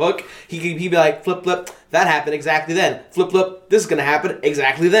picture book. He'd be like, flip flip, that happened exactly then. Flip flip, this is gonna happen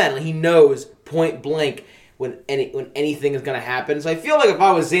exactly then. And he knows point blank when anything is gonna happen. So I feel like if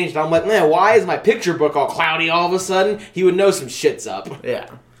I was Tzeentch, I'm like, man, why is my picture book all cloudy all of a sudden? He would know some shit's up. Yeah.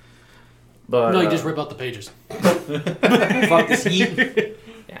 But, No, you just rip out the pages. Fuck this yeet.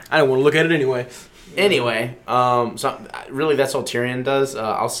 I don't want to look at it anyway. Anyway, so really that's all Tyrion does.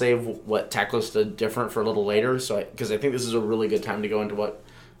 I'll save what Teclis did different for a little later, because I think this is a really good time to go into what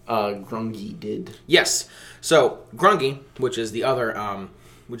Grungy did. Yes. So Grungy, which is the other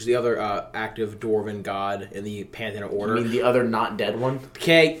active dwarven god in the Pantheon of I Order. mean, the other not dead one.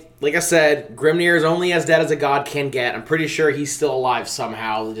 Okay, like I said, Grimnir is only as dead as a god can get. I'm pretty sure he's still alive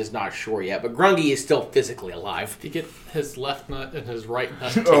somehow. I'm just not sure yet. But Grungy is still physically alive. If you get his left nut and his right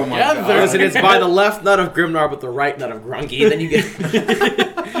nut Oh my together, God. Listen, it's by the left nut of Grimnar, but the right nut of Grungy. Then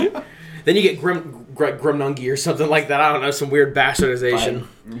you get Grimnungi or something like that. I don't know, some weird bastardization.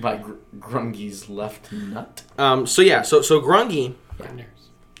 By Grungy's left nut. So Grungy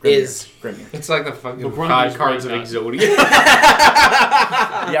is Grimnir. It's like the fucking LeBron 5 is cards right of now. Exodia.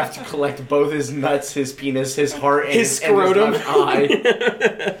 You have to collect both his nuts, his penis, his heart, and His and scrotum. left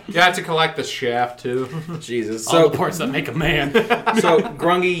eye. You have to collect the shaft too. Jesus. all the parts that make a man. So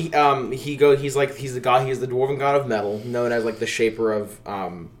Grungy, he's the god. He's the dwarven god of metal, known as like the shaper of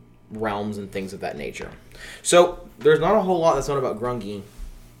realms and things of that nature. So there's not a whole lot that's known about Grungy,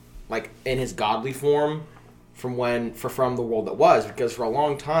 like in his godly form, from the world that was, because for a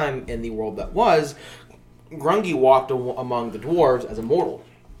long time in the world that was, Grungy walked among the dwarves as a mortal.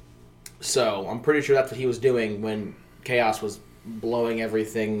 So I'm pretty sure that's what he was doing when Chaos was blowing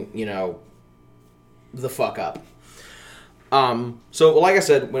everything, the fuck up. So like I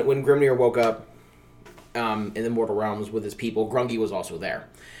said, when Grimnir woke up in the mortal realms with his people, Grungy was also there,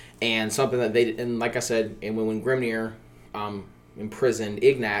 and something that and like I said, and when Grimnir imprisoned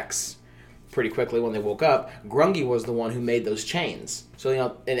Ignax pretty quickly when they woke up, Grungy was the one who made those chains.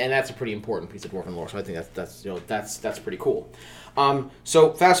 So and that's a pretty important piece of dwarven lore. So I think that's pretty cool.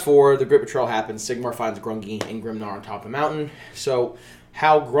 So fast forward, the Great Betrayal happens. Sigmar finds Grungy and Grimnar on top of the mountain. So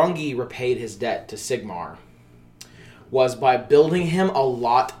how Grungy repaid his debt to Sigmar was by building him a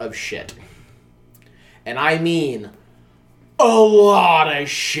lot of shit. And I mean a lot of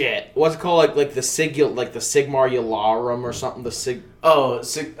shit. What's it called? Like the Sigmar Yularum or something.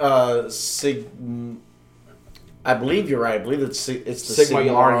 I believe you're right. I believe it's the Sigmar Sigmar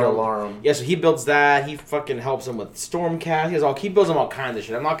Yularum. Yularum. Yeah, so he builds that. He fucking helps him with Stormcast. He builds him all kinds of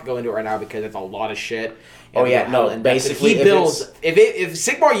shit. I'm not gonna go into it right now because it's a lot of shit. Oh yeah, no. Basically, he builds. If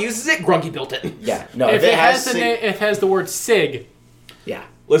Sigmar uses it, Grungy built it. Yeah, no. If it has the word Sig. Yeah.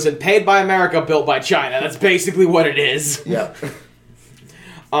 Listen, paid by America, built by China. That's basically what it is. Yep.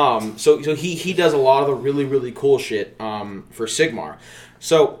 So he does a lot of the really, really cool shit for Sigmar.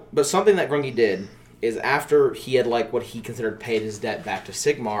 But something that Grungy did is after he had what he considered paid his debt back to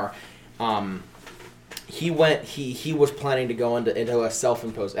Sigmar, he was planning to go into a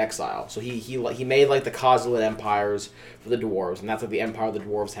self-imposed exile. So he made the Kozilid empires for the dwarves, and that's the empire the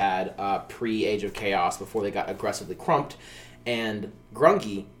dwarves had pre-Age of Chaos before they got aggressively crumped. And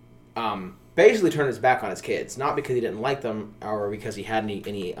Grungy basically turned his back on his kids, not because he didn't like them or because he had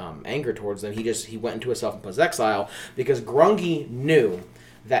any anger towards them. He went into a self-imposed exile because Grungy knew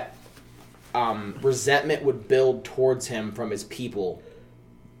that resentment would build towards him from his people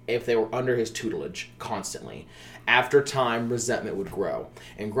if they were under his tutelage constantly. After time, resentment would grow.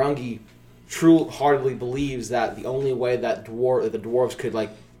 And Grungy true-heartedly believes that the only way that the dwarves could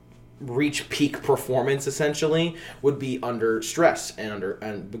reach peak performance essentially would be under stress and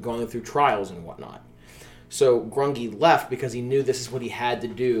going through trials and whatnot. So Grungy left because he knew this is what he had to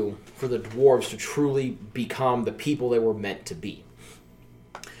do for the dwarves to truly become the people they were meant to be.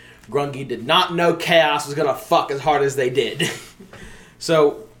 Grungy did not know Chaos was gonna fuck as hard as they did.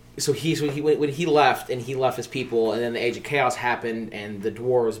 So when he left and he left his people, and then the Age of Chaos happened, and the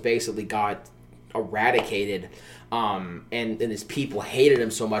dwarves basically got eradicated, and his people hated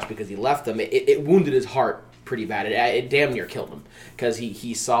him so much because he left them. It wounded his heart pretty bad. It damn near killed him because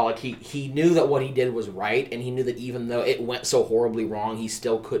he saw he knew that what he did was right, and he knew that even though it went so horribly wrong, he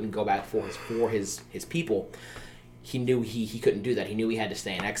still couldn't go back for his people. He knew he couldn't do that. He knew he had to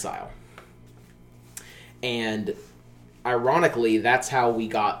stay in exile. And ironically, that's how we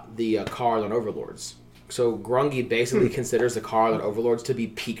got the Karlan Overlords. So Grungy basically considers the Karlan Overlords to be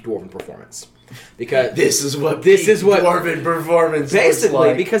peak dwarven performance. Because this is what dwarven performance basically looks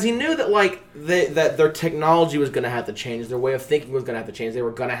like. Because he knew that that their technology was going to have to change, their way of thinking was going to have to change, they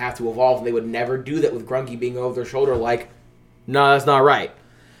were going to have to evolve, and they would never do that with Grungy being over their shoulder no, that's not right.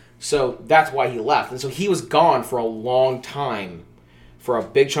 So that's why he left, and so he was gone for a long time, for a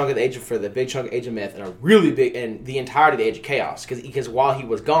big chunk of Age of Myth, and a really big, and the entirety of the Age of Chaos, because while he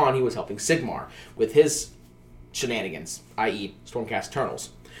was gone, he was helping Sigmar with his shenanigans, i.e. Stormcast Eternals.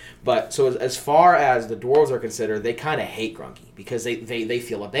 But so as far as the dwarves are considered, they kind of hate Grungy because they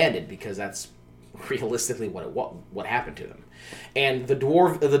feel abandoned, because that's realistically what happened to them. And the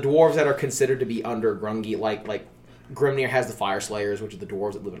dwarves that are considered to be under Grungy, like Grimnir has the Fire Slayers, which are the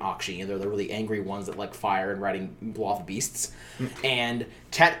dwarves that live in Akshi, and they're the really angry ones that like fire and riding Bloth beasts. And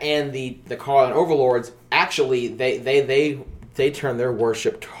the Karlan Overlords, actually they turn their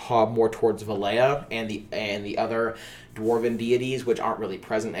worship more towards Valea and the other dwarven deities, which aren't really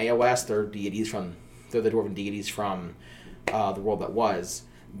present in AOS. They're the dwarven deities from the world that was.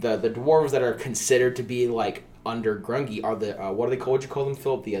 The dwarves that are considered to be under Grungy are the what do they call? What'd you call them,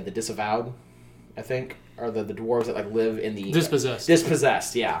 Philip? The disavowed, I think, are the dwarves that live in the dispossessed.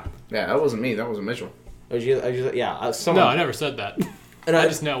 Dispossessed, yeah. Yeah, that wasn't me. That was Mitchell. Someone, No, I never said that. And I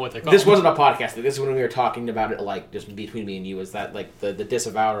just know what they're called. This wasn't a podcast. This is when we were talking about it, just between me and you. Is that the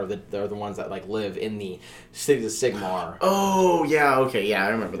disavowed are the ones that live in the cities of Sigmar? Oh yeah, okay, yeah, I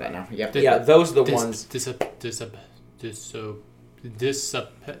remember that now. Yep. Yeah, those are the ones.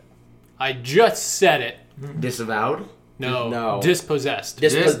 I just said it. Disavowed? No. Dispossessed.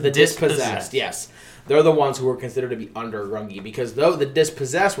 The dispossessed. Yes, they're the ones who were considered to be under Grungy, because though the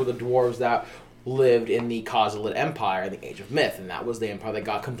dispossessed were the dwarves that lived in the Kozilid Empire in the Age of Myth, and that was the empire that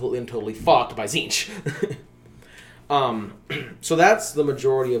got completely and totally fucked by Tzeentch. So that's the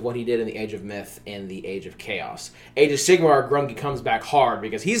majority of what he did in the Age of Myth and the Age of Chaos. Age of Sigmar, Grungy comes back hard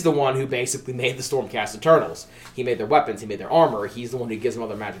because he's the one who basically made the Stormcast Eternals. He made their weapons, he made their armor, he's the one who gives them all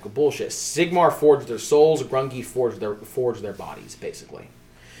their magical bullshit. Sigmar forged their souls, Grungy forged their bodies, basically.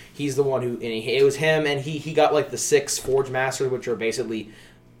 He's the one who, and it was him, and he got the 6 Forge Masters, which are basically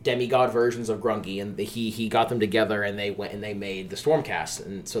demigod versions of Grungy, and he got them together, and they went and they made the Stormcast.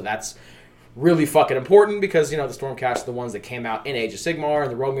 And so that's really fucking important, because the Stormcast are the ones that came out in Age of Sigmar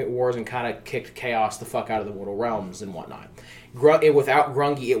and the Romance Wars and kind of kicked Chaos the fuck out of the Mortal Realms and whatnot. Without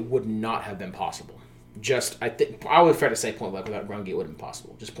Grungy, it would not have been possible. I would fair to say point blank, without Grungy, it wouldn't have been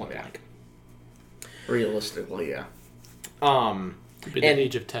possible. Just point blank. Realistically, yeah. It'd be the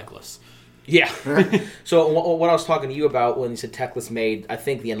Age of Teclis. Yeah. So what I was talking to you about when you said Teclis made, I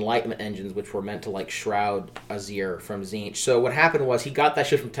think, the Enlightenment engines, which were meant to like shroud Azir from Tzeentch. So what happened was he got that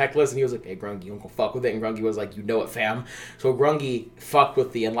shit from Teclis, and he was like, "Hey, Grungy, you don't go fuck with it." And Grungy was like, "You know it, fam." So Grungy fucked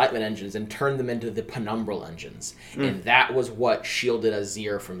with the Enlightenment engines and turned them into the Penumbral engines, and that was what shielded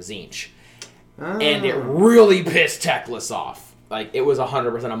Azir from Tzeentch. And it really pissed Teclis off. Like, it was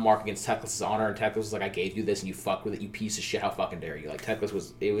 100% a mark against Teclis' honor, and Teclis was like, "I gave you this, and you fucked with it, you piece of shit, how fucking dare you." Like, Teclis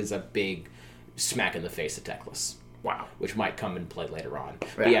was, it was a big smack in the face of Teclis. Wow. Which might come and play later on.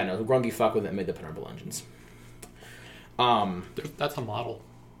 But yeah, no, Grungy fucked with it and made the Penumbral engines. That's a model.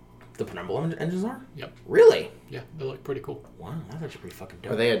 The Penumbral engines are? Yep. Really? Yeah, they look pretty cool. Wow, that's actually pretty fucking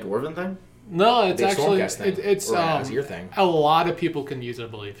dope. Are they a dwarven thing? No, it's Big actually Stormcast thing. it's Or Azir thing. a lot of people can use it, I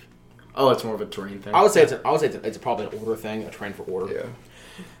believe. Oh, it's more of a terrain thing. I would say it's probably an order thing, a trend for order. Yeah.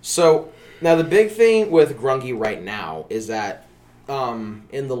 So now the big thing with Grungy right now is that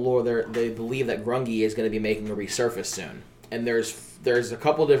in the lore they believe that Grungy is going to be making a resurface soon, and there's a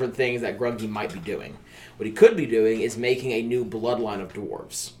couple different things that Grungy might be doing. What he could be doing is making a new bloodline of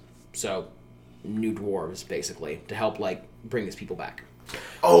dwarves, so new dwarves basically to help like bring his people back.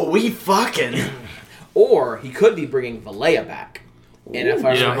 Oh, we fucking. Or he could be bringing Valea back. And if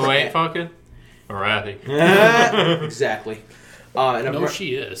I You know remember- who ain't fucking? Arathi. Exactly. No,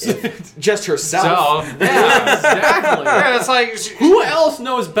 she is. Just herself. So, Yeah, exactly. yeah, it's like Who else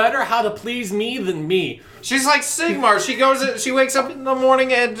knows better how to please me than me? she's like Sigmar. She wakes up in the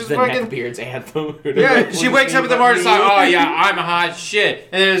morning and just The fucking Neckbeard's anthem. yeah. She wakes up in the morning, it's like, oh yeah, I'm hot shit.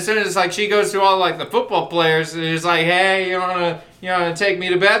 And then as soon as like she goes to all like the football players, and it's like, hey, you wanna take me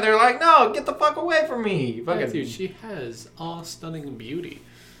to bed? They're like, no, get the fuck away from me. Fucking Dude, she has all stunning beauty.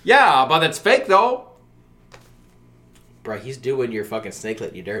 yeah, but it's fake though. Bro, he's doing your fucking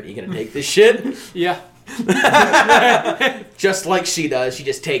snakelet, you dirt. You gonna take this shit? Yeah. Just like she does. She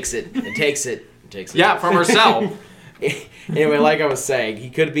just takes it and takes it and takes it. Yeah, from herself. Anyway, like I was saying, he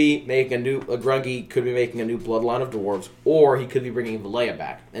could be making Grungy could be making a new bloodline of dwarves, or he could be bringing Valea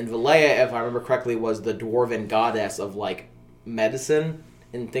back. And Valea, if I remember correctly, was the dwarven goddess of like medicine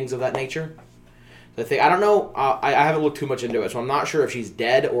and things of that nature. I don't know. I haven't looked too much into it, so I'm not sure if she's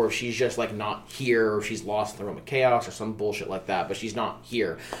dead or if she's just like not here, or if she's lost in the realm of chaos or some bullshit like that. But she's not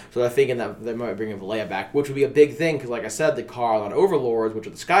here, so they're thinking that they might bring Valea back, which would be a big thing because, like I said, the Karlan Overlords, which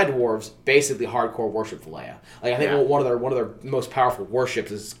are the Sky Dwarves, basically hardcore worship Valea. Like I think one of their most powerful worships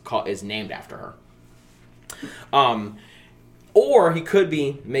is named after her. Or he could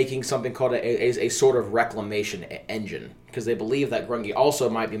be making something called a sort of reclamation engine, because they believe that Grungy also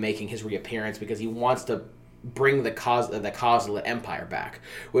might be making his reappearance because he wants to bring the Kozilek Empire back,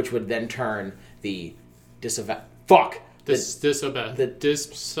 which would then turn the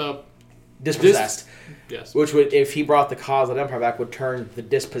dispossessed. Yes. Which would, if he brought the Kozilek Empire back, would turn the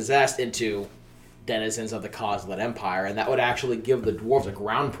dispossessed into denizens of the Kozilek Empire, and that would actually give the dwarves a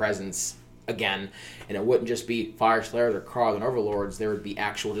ground presence again, and it wouldn't just be Fire Slayers or Karlan Overlords. There would be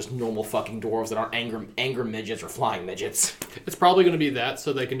actual just normal fucking dwarves that aren't anger midgets or flying midgets. It's probably going to be that,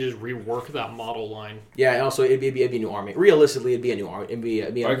 so they can just rework that model line. Yeah, and also it'd be a new army. Realistically, it'd be a new army. It'd be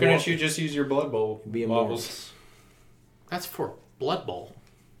Why couldn't you just use your Blood Bowl be a models? That's for Blood Bowl.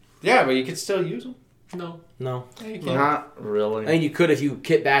 Yeah, but you could still use them. No. No, Yeah, you can. Not really. I mean you could if you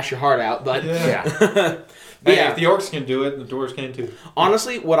kit bash your heart out, but Yeah. Hey, yeah. if the orcs can do it, the dwarves can too.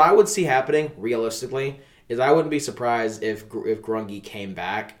 Honestly, what I would see happening, realistically, is I wouldn't be surprised if Grungy came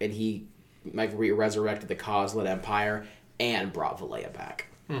back and he like resurrected the Kozilek Empire and brought Valea back.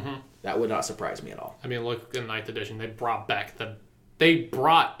 Mm-hmm. That would not surprise me at all. I mean, look in 9th edition, they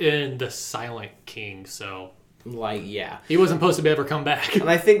brought in the Silent King, so Like, yeah. he wasn't supposed to ever come back. And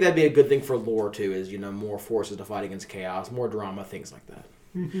I think that'd be a good thing for lore, too, is, more forces to fight against chaos, more drama, things like that.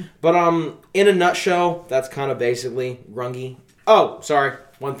 Mm-hmm. But, in a nutshell, that's kind of basically Grungy. Oh, sorry,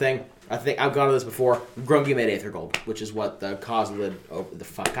 one thing. I think I've gone to this before. Grungy made Aether Gold, which is what the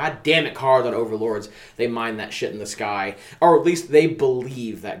Kozilek, God damn it, Karlan Overlords, they mine that shit in the sky. Or at least they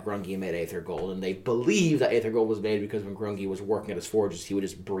believe that Grungy made Aether Gold, and they believe that Aether Gold was made because when Grungy was working at his forges, he would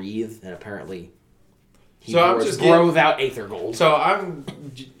just breathe, and apparently he growth out Aether Gold. So I'm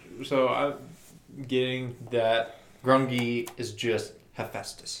getting that Grungy is just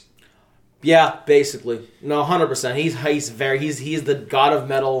Hephaestus. Yeah, basically. No, 100%. He's the god of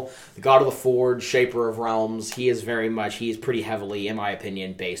metal, the god of the forge, shaper of realms. He is pretty heavily, in my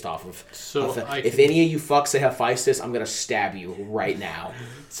opinion, based off of. If any of you fucks say Hephaestus, I'm gonna stab you right now.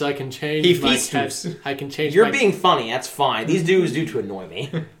 So I can change Hephaestus. I can change. You're being funny. That's fine. These dudes do to annoy me.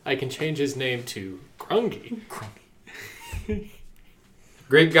 I can change his name to Grungy.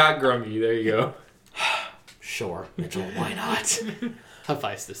 Great God Grungy, there you go. Sure, Mitchell. Why not?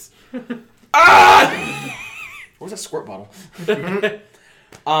 Hephaestus. Where's that squirt bottle? They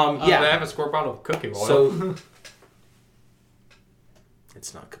Yeah. have a squirt bottle of cooking oil. So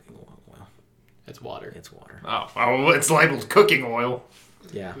it's not cooking oil. It's water. It's water. oh, it's labeled cooking oil.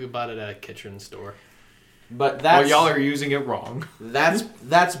 Yeah. We bought it at a kitchen store. But Well, that's y'all are using it wrong.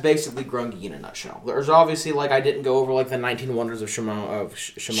 that's basically Grungy in a nutshell. There's obviously like I didn't go over like the 19 wonders of Shimon.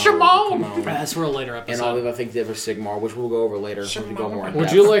 That's for a later episode. And all the other things did for Sigmar, which we'll go over later when we go more in Would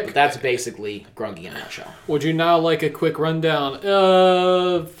depth. you like- But that's basically Grungy in a nutshell. Would you now like a quick rundown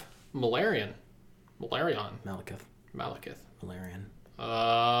of Malarian? Malakith. Valerian.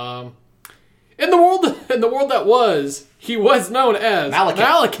 In the world that was, he was known as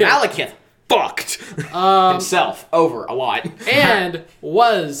Malekith fucked himself over a lot. and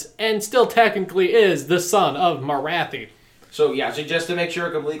was, and still technically is, the son of Marathi. So yeah, so just to make sure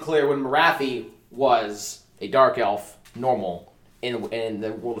completely clear, when Marathi was a dark elf, normal, in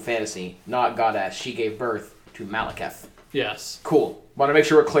the world of fantasy, not goddess, she gave birth to Malekith. Yes. Cool. Want to make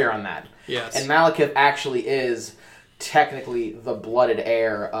sure we're clear on that. Yes. And Malekith actually is technically the blooded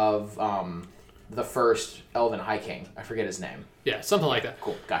heir of the first Elven High King. I forget his name. Yeah, something like that.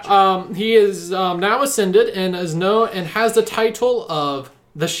 Cool. Gotcha. He is now ascended and is known and has the title of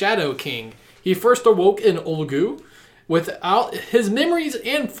the Shadow King. He first awoke in Ulgu without his memories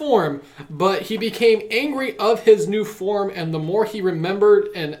and form, but he became angry of his new form, and the more he remembered,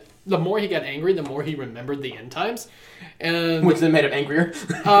 and the more he got angry, the more he remembered the end times, and Which then made him angrier.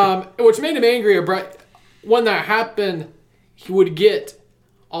 which made him angrier. But when that happened, he would get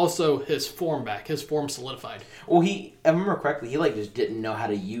also his form back, his form solidified. Well, if I remember correctly, he like just didn't know how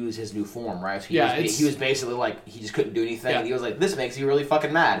to use his new form, right? So he was basically like he just couldn't do anything. Yeah. And he was like, "This makes me really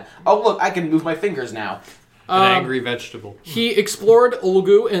fucking mad." Oh look, I can move my fingers now. An angry vegetable. He explored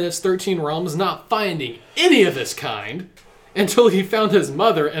Ulgu and its 13 realms, not finding any of this kind until he found his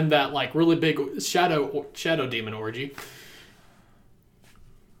mother in that like really big shadow demon orgy.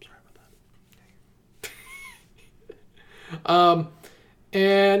 Sorry about that.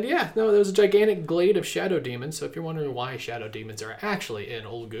 And yeah, no, there was a gigantic glade of shadow demons. So if you're wondering why shadow demons are actually in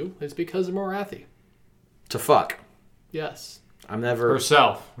Ulgu, it's because of Morathi. To fuck. Yes. I'm never.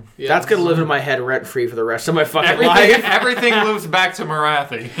 Herself. Yes. That's gonna live in my head rent free for the rest of my fucking life. Everything moves back to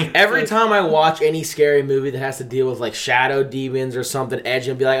Marathi. Every time I watch any scary movie that has to deal with like shadow demons or something edgy,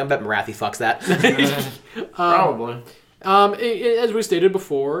 and be like, I bet Marathi fucks that. Probably. As we stated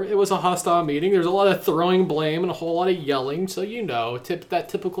before, it was a hostile meeting. There's a lot of throwing blame and a whole lot of yelling. So that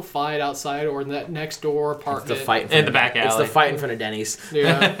typical fight outside or in that next door apartment. It's the fight In the back alley. It's the fight in front of Denny's.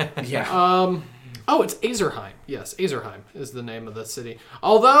 Yeah. Yeah. Oh, it's Azerheim. Yes, Azerheim is the name of the city.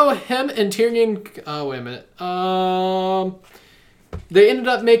 Although him and Tyrion, wait a minute. They ended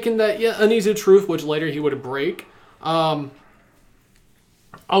up making that uneasy truth, which later he would break. Although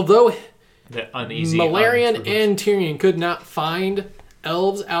The uneasy. Malarian untruth. and Tyrion could not find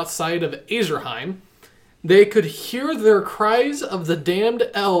elves outside of Azerheim, they could hear their cries of the damned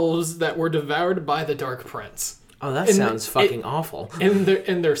elves that were devoured by the Dark Prince Oh, that sounds fucking awful. in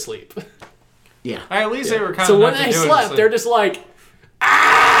their sleep. Yeah. At least they were kind So of. when they slept, they're just like,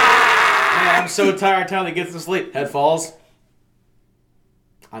 I'm so tired. Time to get to sleep. Head falls.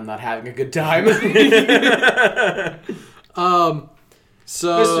 I'm not having a good time.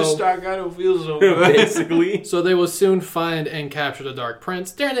 so. Stark, I don't feel so good. Basically. So they will soon find and capture the Dark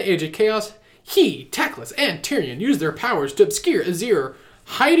Prince. During the Age of Chaos, he, Teclis, and Tyrion used their powers to obscure Azir,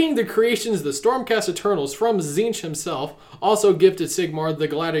 hiding the creations of the Stormcast Eternals from Tzeentch himself. Also gifted Sigmar the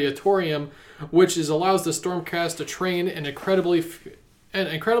Gladiatorium, which allows the Stormcast to train in incredibly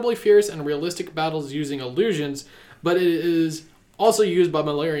fierce and realistic battles using illusions, but it is also used by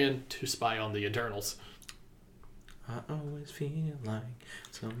Malarian to spy on the Eternals. I always feel like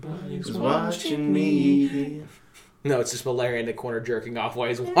somebody's He's watching me. No, it's just Malaria in the corner jerking off while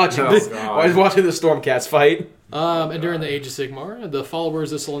he's watching Oh, this. God. While he's watching the Stormcast fight. And during the Age of Sigmar, the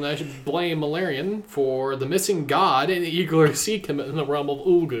followers of Slaanesh blame Malarian for the missing god and eagerly seek him in the realm of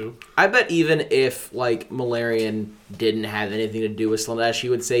Ulgu. I bet even if like Malarian didn't have anything to do with Slaanesh, he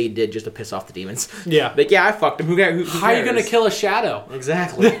would say he did just to piss off the demons. Yeah. Like, yeah, I fucked him. Who cares? How are you going to kill a shadow?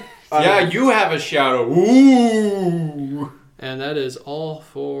 Exactly. Yeah, you have a shadow. Ooh. And that is all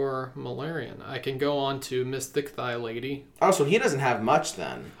for Malarian. I can go on to Mystic Thigh Lady. Oh, so he doesn't have much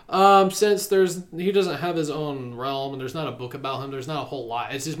then. Since he doesn't have his own realm and there's not a book about him, there's not a whole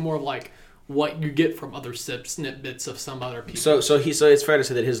lot. It's just more of like what you get from other snippets of some other people. So it's fair to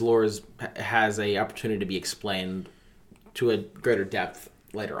say that his lore has a opportunity to be explained to a greater depth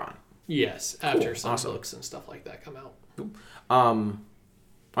later on. Yes, after some Awesome. books and stuff like that come out.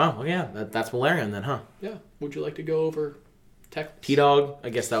 Well, yeah, that's Malarian then, huh? Yeah. Would you like to go over T-Dog. I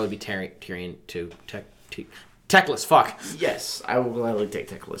guess that would be Tyrion too. Teclis, fuck. Yes, I will gladly take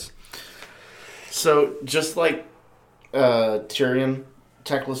Teclis. So, just like Tyrion,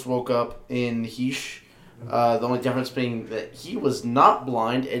 Teclis woke up in Heesh. The only difference being that he was not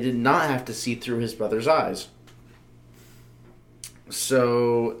blind and did not have to see through his brother's eyes.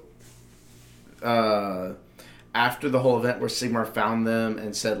 So, after the whole event where Sigmar found them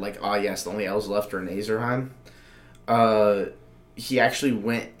and said, like, yes, the only elves left are in Azerheim, he actually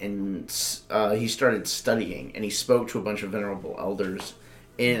went and he started studying, and he spoke to a bunch of venerable elders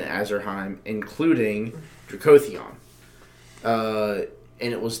in Azerheim, including Dracothion.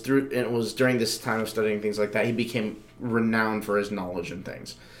 And it was during this time of studying things like that he became renowned for his knowledge and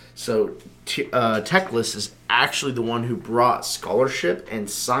things. So Teclis is actually the one who brought scholarship and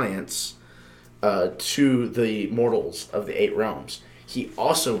science to the mortals of the 8 realms. He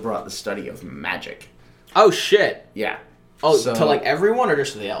also brought the study of magic. Oh shit. Yeah. Oh, to like everyone or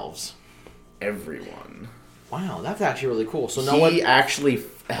just to the elves? Everyone. Wow, that's actually really cool. So he actually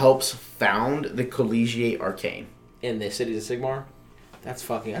helps found the Collegiate Arcane in the cities of Sigmar. That's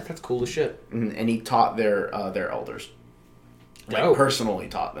cool as shit. And he taught their elders. Like, personally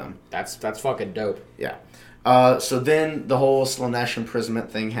taught them. That's fucking dope. Yeah. So then the whole Slaanesh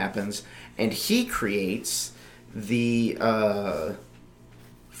imprisonment thing happens, and he creates the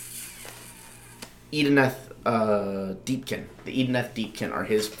Edeneth Deepkin. The Edeneth Deepkin are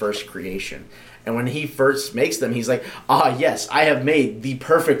his first creation. And when he first makes them, he's like, yes, I have made the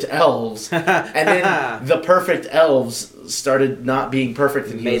perfect elves. And then the perfect elves started not being perfect,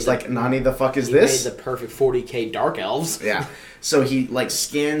 and he was like, Nani, the fuck is this? He made the perfect 40k dark elves. Yeah. So he, like,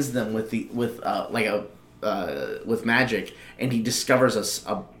 scans them with magic, and he discovers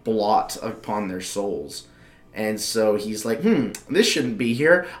a blot upon their souls. And so he's like, this shouldn't be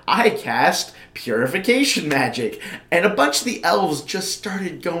here. I cast purification magic. And a bunch of the elves just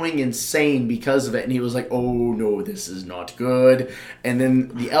started going insane because of it. And he was like, oh no, this is not good. And then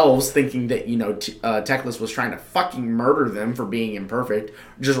the elves, thinking that, Teclis was trying to fucking murder them for being imperfect,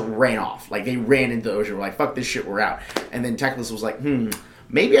 just ran off. Like, they ran into the ocean. We're like, fuck this shit, we're out. And then Teclis was like,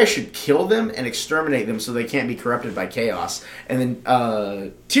 maybe I should kill them and exterminate them so they can't be corrupted by chaos. And then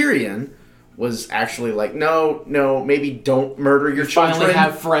Tyrion was actually like, no, maybe don't murder your children. Finally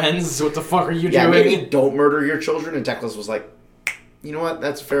have friends. What the fuck are you doing? Yeah, maybe don't murder your children. And Teclis was like, you know what?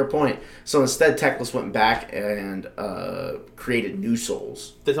 That's a fair point. So instead, Teclis went back and created new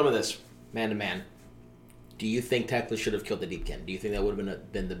souls. Then tell me this, man to man. Do you think Teclis should have killed the Deepkin? Do you think that would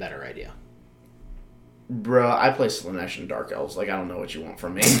have been the better idea? Bruh, I play Slaanesh and Dark Elves. Like, I don't know what you want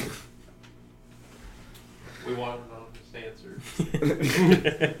from me. We want an honest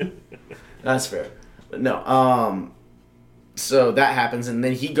answer. That's fair. But no, so that happens, and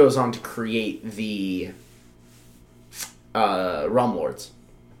then he goes on to create the Realm Lords.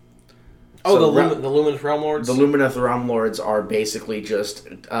 Oh, so the Lumineth Realm Lords? The Lumineth Realm Lords are basically just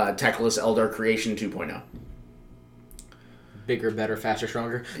Teclis Eldar Creation 2.0. Bigger, better, faster,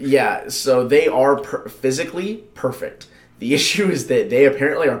 stronger? Yeah, so they are physically perfect. The issue is that they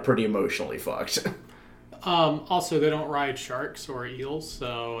apparently are pretty emotionally fucked. Also, they don't ride sharks or eels,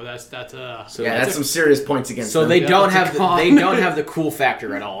 so that's some serious points against them. So they don't have the cool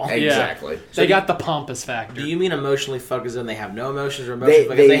factor at all. Exactly. Yeah. They got the pompous factor. Do you mean emotionally focused and they have no emotions, or emotions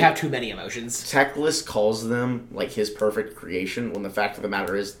because they have too many emotions? Teclis calls them like his perfect creation, when the fact of the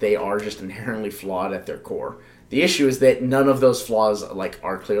matter is they are just inherently flawed at their core. The issue is that none of those flaws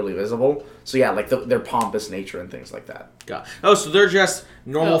are clearly visible. So yeah, their pompous nature and things like that. God. Oh, so they're just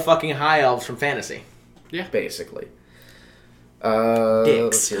normal fucking high elves from fantasy. Yeah, basically.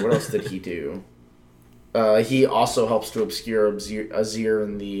 Let's see, what else did he do? He also helps to obscure Azir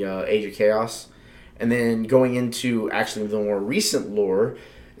in the Age of Chaos. And then going into actually the more recent lore,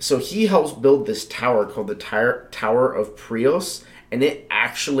 so he helps build this tower called the Tower of Prios, and it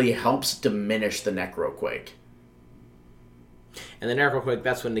actually helps diminish the Necroquake. And the Necroquake,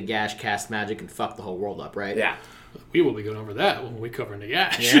 that's when Nagash cast magic and fucked the whole world up, right? Yeah. We will be going over that when we cover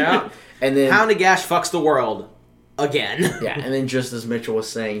Nagash. Yeah. And then how Nagash fucks the world again. Yeah, and then just as Mitchell was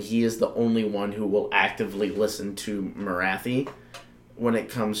saying, he is the only one who will actively listen to Morathi when it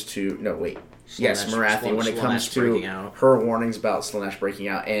comes to... No, wait. Yes, Morathi, when it comes to her warnings about Slaanesh breaking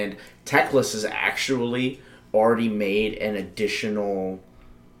out. And Teclis has actually already made an additional,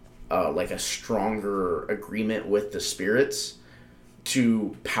 a stronger agreement with the spirits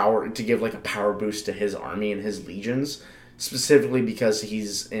to give a power boost to his army and his legions, specifically because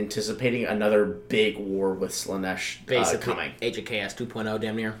he's anticipating another big war with Slaanesh coming. Age of Chaos 2.0,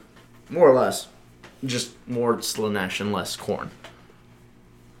 damn near. More or less. Just more Slaanesh and less Khorne.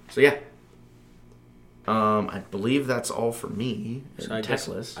 So yeah. I believe that's all for me. So I tech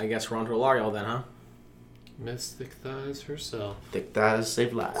list. guess we're on to Alariel then, huh? Mystic Thighs herself. Thick thighs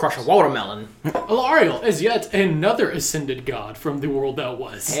save lives. Crush a watermelon. Alariel is yet another ascended god from the world that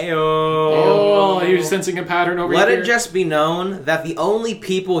was. Heyo. Oh, you're sensing a pattern over Let here? it just be known that the only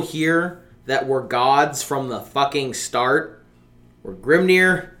people here that were gods from the fucking start were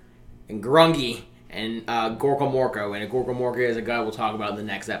Grimnir and Grungy and Gorkamorko. And Gorkamorko is a god we'll talk about in the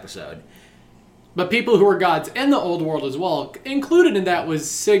next episode. But people who were gods in the old world as well. Included in that was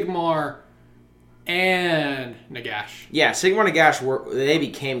Sigmar and Nagash. Yeah, Sigmar and Nagash, they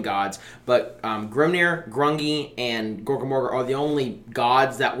became gods, but Grimnir, Grungy, and Gorkamorka are the only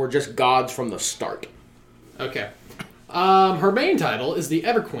gods that were just gods from the start. Okay. Her main title is the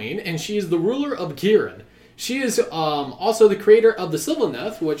Everqueen, and she is the ruler of Ghyran. She is also the creator of the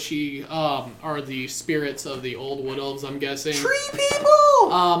Sylvaneth, which are the spirits of the old wood elves, I'm guessing. Tree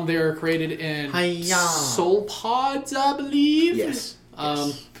people! They're created in Hi-ya. soul pods, I believe. Yes.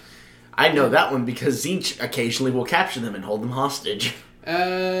 Yes. I know that one because Zinch occasionally will capture them and hold them hostage.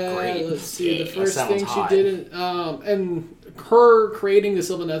 Great. Let's see. Yeah, The first sounds thing she hot. did, and her creating the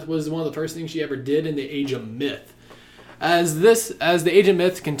Sylvaneth was one of the first things she ever did in the Age of Myth. As the Age of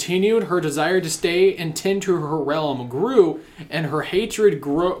Myth continued, her desire to stay and tend to her realm grew, and her hatred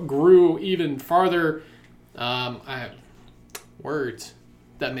grew even farther. Words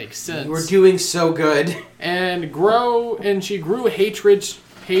that make sense. We're doing so good. And she grew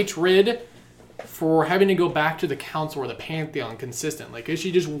hatred for having to go back to the council or the pantheon consistently, because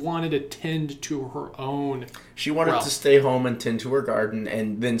she just wanted to tend to her own. She wanted realm. to stay home and tend to her garden,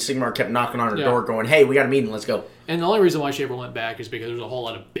 and then Sigmar kept knocking on her Yeah. door going, hey, we got a meeting, let's go. And the only reason why she ever went back is because there was a whole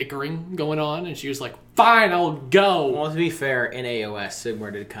lot of bickering going on, and she was like, "Fine, I'll go." Well, to be fair, in AOS,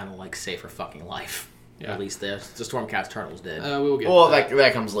 Sigmar did kind of like save her fucking life. Yeah. At least the Stormcast Turtles did. We will get. Well, to that.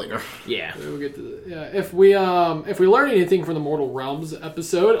 that comes later. Yeah. We'll get to that. Yeah. If we learn anything from the Mortal Realms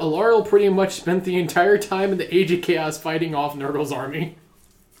episode, Alariel pretty much spent the entire time in the Age of Chaos fighting off Nurgle's army,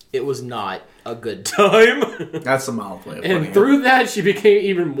 It was not a good time. That's a mild way of putting and it. through that, she became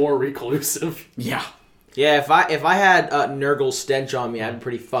even more reclusive. Yeah. Yeah, if I had Nurgle's stench on me, I'd be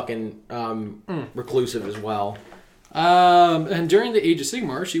pretty fucking reclusive as well. And during the Age of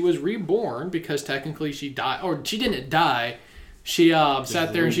Sigmar, she was reborn because technically she died, or she didn't die. She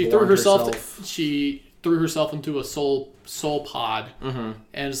sat there and she threw reborn herself. herself. She threw herself into a soul pod, and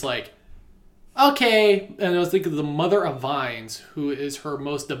it's like, okay. And I was thinking the Mother of Vines, who is her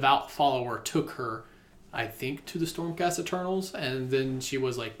most devout follower, took her, I think, to the Stormcast Eternals, and then she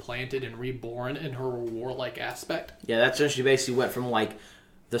was like planted and reborn in her warlike aspect. Yeah, that's when she basically went from like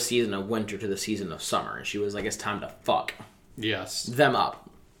the season of winter to the season of summer, and she was like, it's time to fuck Yes. them up.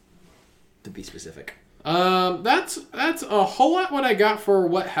 To be specific. That's a whole lot what I got for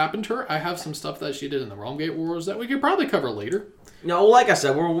what happened to her. I have some stuff that she did in the Realmgate Wars that we could probably cover later. No, like I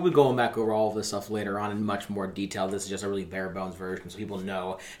said, we'll be going back over all of this stuff later on in much more detail. This is just a really bare bones version, so people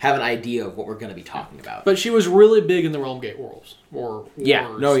have an idea of what we're going to be talking about. But she was really big in the Realmgate Wars. Yeah,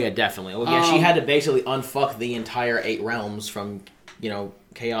 Wars. no, yeah, definitely. Well, yeah, she had to basically unfuck the entire 8 realms from,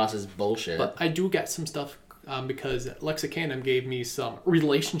 Chaos's bullshit. But I do get some stuff because Lexicanum gave me some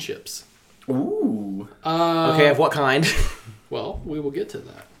relationships. Ooh. Okay, of what kind? Well, we will get to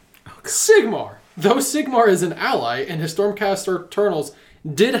that. Sigmar. Though Sigmar is an ally and his Stormcast Eternals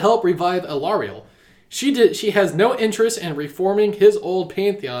did help revive Alariel, she has no interest in reforming his old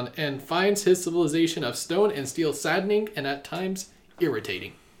pantheon and finds his civilization of stone and steel saddening and at times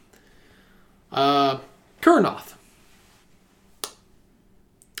irritating. Kurnoth.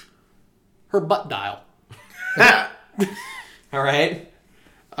 Her butt dial. All right.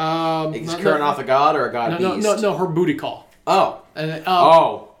 Is No, Kurnoth a god or a god beast? No, her booty call. Oh. And,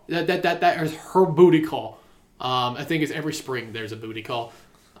 Oh. That is her booty call. I think it's every spring there's a booty call.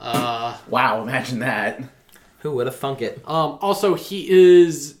 Wow, imagine that. Who would have thunk it? Also, he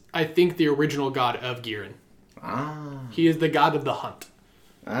is, I think, the original god of Ghyran. Ah. He is the god of the hunt.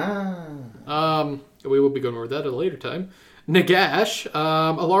 Ah. We will be going over that at a later time. Nagash.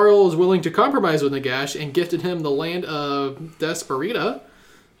 Alariel is willing to compromise with Nagash and gifted him the land of Desperita.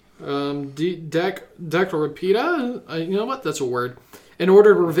 Declarapita? You know what? That's a word. In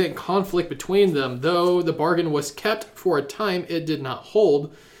order to prevent conflict between them, though the bargain was kept for a time, it did not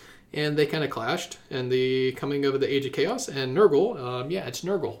hold. And they kind of clashed in the coming of the Age of Chaos. And Nurgle, it's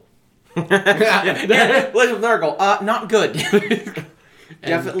Nurgle. Yeah, Legend of Nurgle. Not good.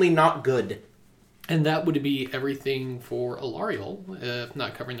 Definitely not good. And that would be everything for Alariel, if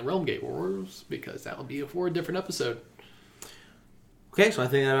not covering the Realmgate Wars, because that will be for a different episode. Okay, so I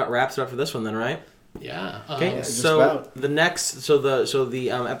think that about wraps it up for this one then, right? Yeah. Okay, just so about. the next,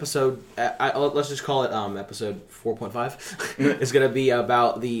 episode, let's just call it episode 4.5, is going to be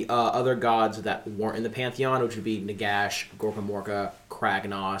about the other gods that weren't in the pantheon, which would be Nagash, Gorkamorka,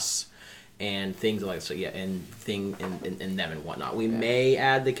 Kragnos, and things like so. Yeah, and them and whatnot. We may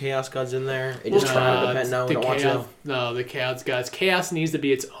add the Chaos gods in there. It just kind of depends. No, we don't want to. No, the Chaos gods. Chaos needs to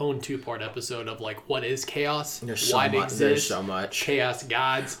be its own 2-part episode of like what is chaos, There's why so it much. exists, There's so much. Chaos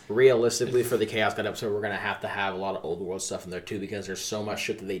gods. Realistically, for the Chaos God episode, we're gonna have a lot of old world stuff in there too, because there's so much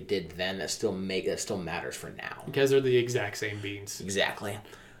shit that they did then that still matters for now. Because they're the exact same beings. Exactly.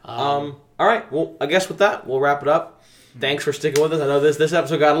 All right. Well, I guess with that, we'll wrap it up. Thanks for sticking with us. I know this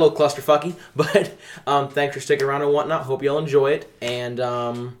episode got a little clusterfucky, but thanks for sticking around and whatnot. Hope y'all enjoy it, and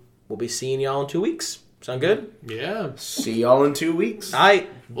we'll be seeing y'all in 2 weeks. Sound good? Yeah. See y'all in 2 weeks. I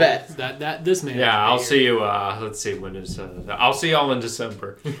bet. That this man. Yeah, I'll see you. Let's see when is. I'll see y'all in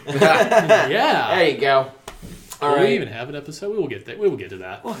December. Yeah. There you go. All Will right. we even have an episode? We will get there. We will get to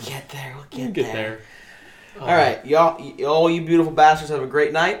that. We'll get there. We'll get there. All right, y'all. All you beautiful bastards have a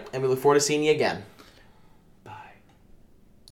great night, and we look forward to seeing you again.